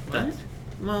 which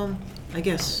well, I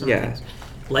guess some Yeah. things.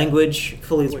 Language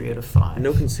fully 3 out of 5.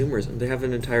 No consumerism. They have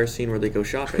an entire scene where they go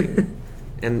shopping,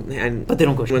 and But they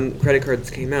don't go When credit cards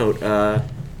came out,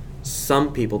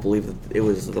 some people believe that it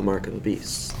was the mark of the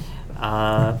beast.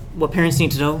 What parents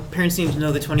need to know? Parents need to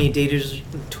know that 28 daters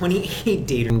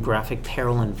in graphic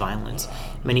peril and violence.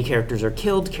 Many characters are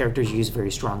killed. Characters use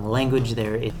very strong language.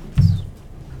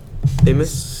 They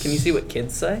miss. Can you see what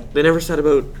kids say? They never said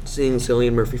about seeing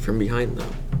Cillian Murphy from behind though,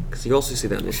 because you also see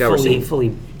that in the shower scene.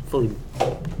 fully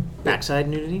backside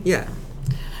nudity. Yeah.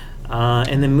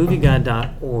 And then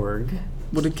movieguide.org.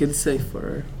 What did kids say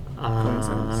for Common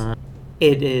Sense?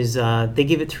 It is. They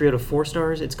give it 3 out of 4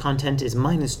 stars. Its content is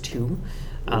 -2.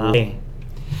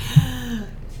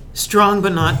 Strong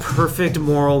but not perfect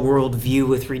moral worldview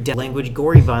with language,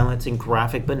 gory violence, and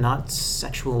graphic but not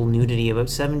sexual nudity. About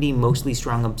 70 mostly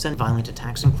strong, obscene, violent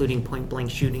attacks, including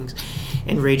point-blank shootings.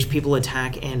 Enraged people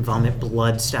attack and vomit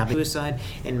blood, stabbing, suicide,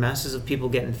 and masses of people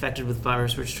get infected with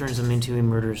virus, which turns them into a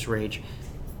murderous rage.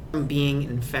 being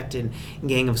infected. A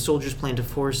gang of soldiers plan to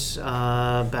force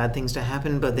bad things to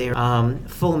happen, but they are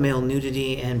full male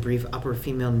nudity and brief upper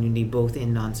female nudity, both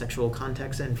in non-sexual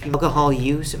contexts. And alcohol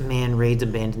use, man raids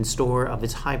abandoned store of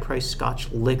its high-priced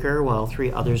Scotch liquor, while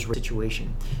 3 others were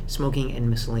situation. Smoking and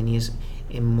miscellaneous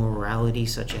immorality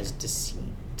such as deceit.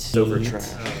 Over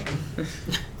trash.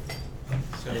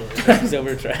 It's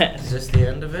over trash. Is this the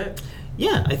end of it?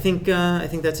 Yeah, I think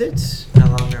that's it. How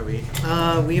long are we?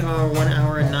 We are 1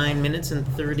 hour and 9 minutes and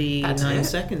 39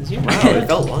 seconds. Yeah. Wow, it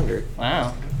felt longer.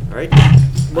 Wow. All right.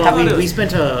 Well, we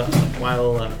spent a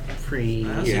while I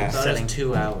Yeah. thought it was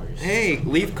 2 hours. Hey,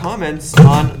 leave comments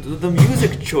on the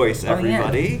music choice, yeah.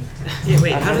 everybody. Yeah,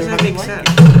 wait, I'd how does rather that make have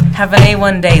sense? Have an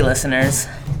A1 day, listeners.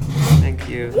 Thank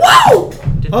you. Whoa!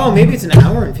 Oh, maybe it's an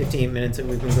hour and 58 minutes that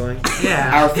we've been going. Yeah.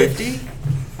 Hour 50?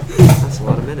 That's a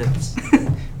lot of minutes.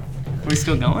 Are we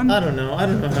still going? I don't know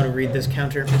how to read this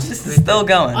counter. This is still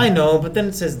going. I know, but then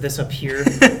it says this up here.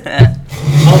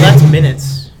 Oh, that's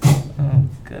minutes Oh,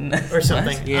 goodness. or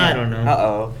something. Yeah. I don't know.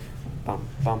 Uh-oh. Bum,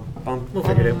 bum, bum. We'll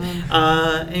figure it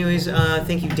out. Anyways,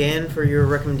 thank you, Dan, for your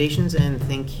recommendations, and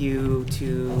thank you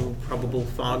to Probable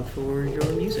Fog for your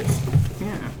music.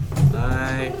 Yeah.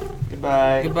 Bye.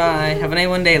 Goodbye. Goodbye. Have an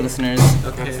A1 day, listeners.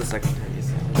 Okay. That's the second time you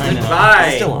said it. I know. Bye.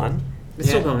 It's still on. It's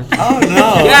still going. Oh,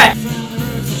 no. Yeah.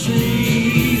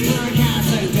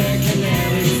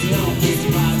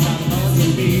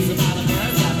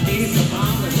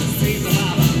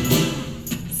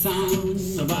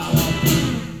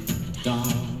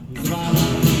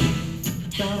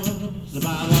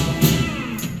 About